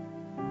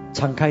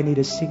敞开你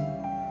的心，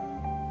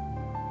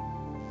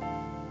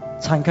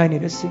敞开你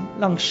的心，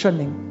让圣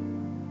灵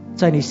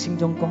在你心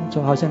中工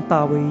作，好像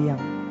大卫一样。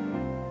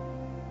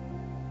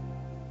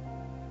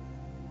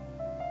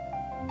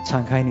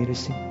敞开你的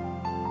心，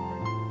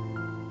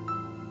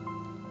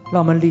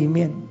让我们里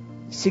面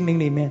心灵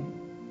里面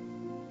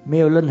没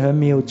有任何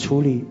没有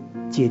处理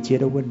解决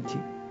的问题，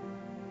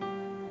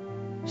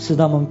使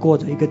他们过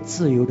着一个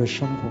自由的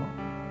生活，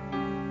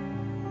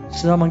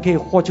使他们可以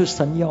活出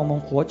神要我们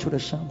活出的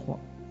生活。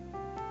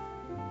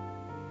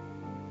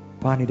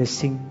把你的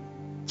心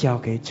交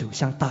给主，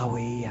像大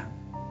卫一样，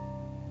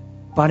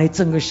把你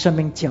整个生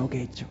命交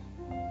给主，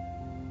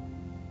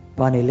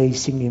把你内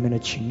心里面的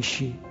情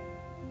绪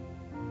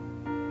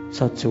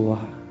说，主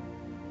啊，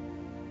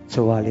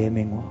主啊，怜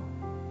悯我，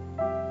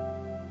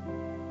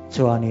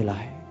主啊，你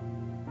来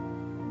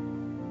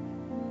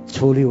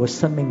处理我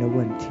生命的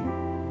问题，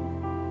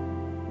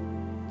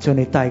主，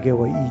你带给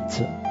我医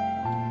治。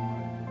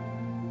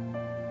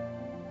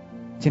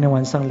今天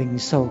晚上领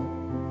受，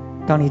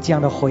当你这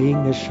样的回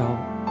应的时候，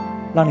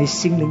让你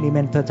心灵里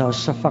面得到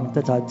释放，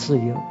得到自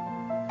由，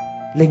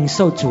领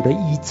受主的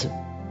医治，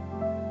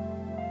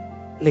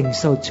领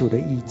受主的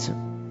医治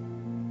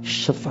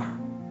释放，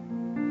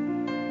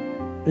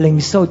领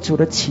受主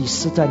的启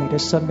示在你的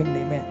生命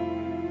里面，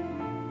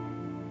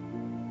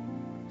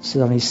是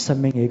让你生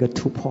命有一个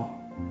突破，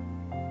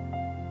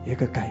有一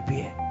个改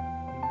变。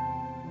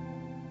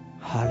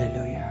哈利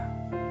路亚！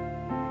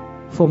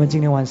父，我们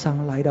今天晚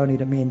上来到你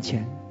的面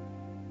前，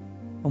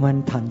我们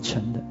很坦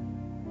诚的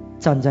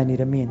站在你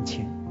的面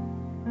前，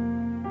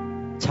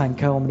敞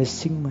开我们的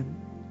心门，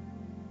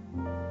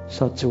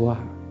说，主啊，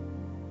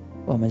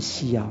我们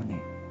需要你，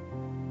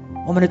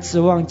我们的指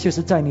望就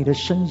是在你的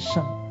身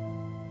上。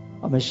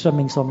我们生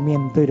命所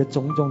面对的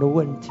种种的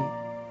问题，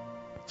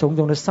种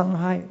种的伤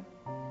害，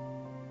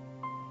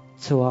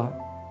主啊，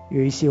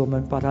有一些我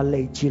们把它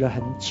累积了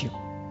很久，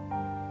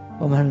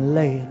我们很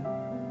累了。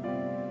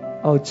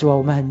哦，主啊，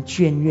我们很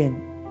眷恋。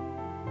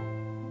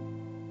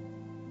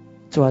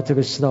主啊，这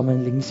个使到我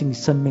们灵性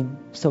生命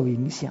受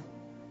影响。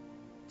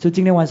主，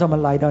今天晚上我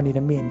们来到你的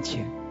面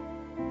前，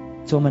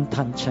主，我们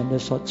坦诚的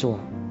说，主啊，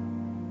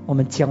我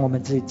们将我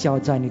们自己交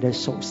在你的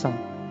手上，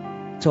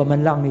主，我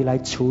们让你来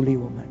处理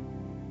我们，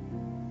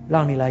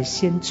让你来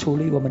先处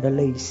理我们的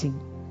内心。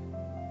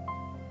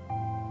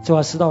主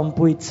啊，使到我们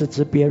不会指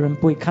责别人，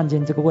不会看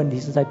见这个问题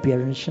是在别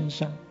人身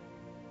上。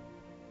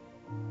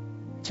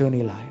主，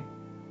你来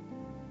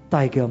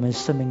带给我们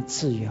生命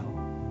自由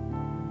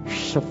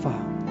释放。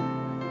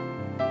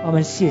我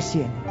们谢谢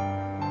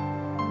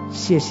你，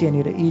谢谢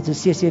你的医治，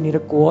谢谢你的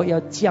国要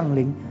降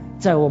临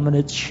在我们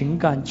的情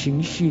感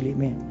情绪里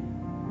面。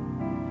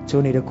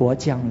主，你的国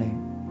降临，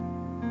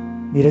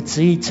你的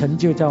旨意成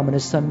就在我们的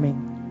生命，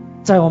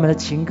在我们的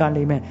情感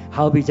里面，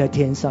好比在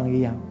天上一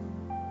样。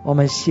我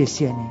们谢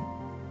谢你，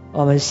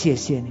我们谢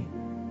谢你。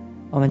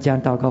我们将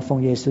祷告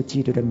奉耶稣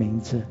基督的名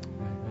字。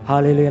哈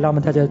利路亚！让我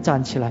们大家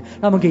站起来，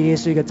让我们给耶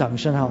稣一个掌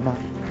声好吗？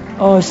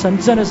哦，神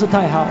真的是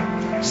太好，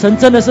神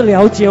真的是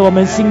了解我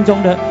们心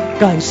中的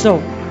感受。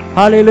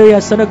哈利路亚！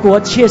神的国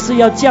确实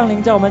要降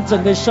临在我们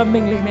整个生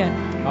命里面。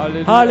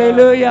哈利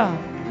路亚！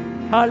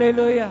哈利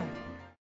路亚！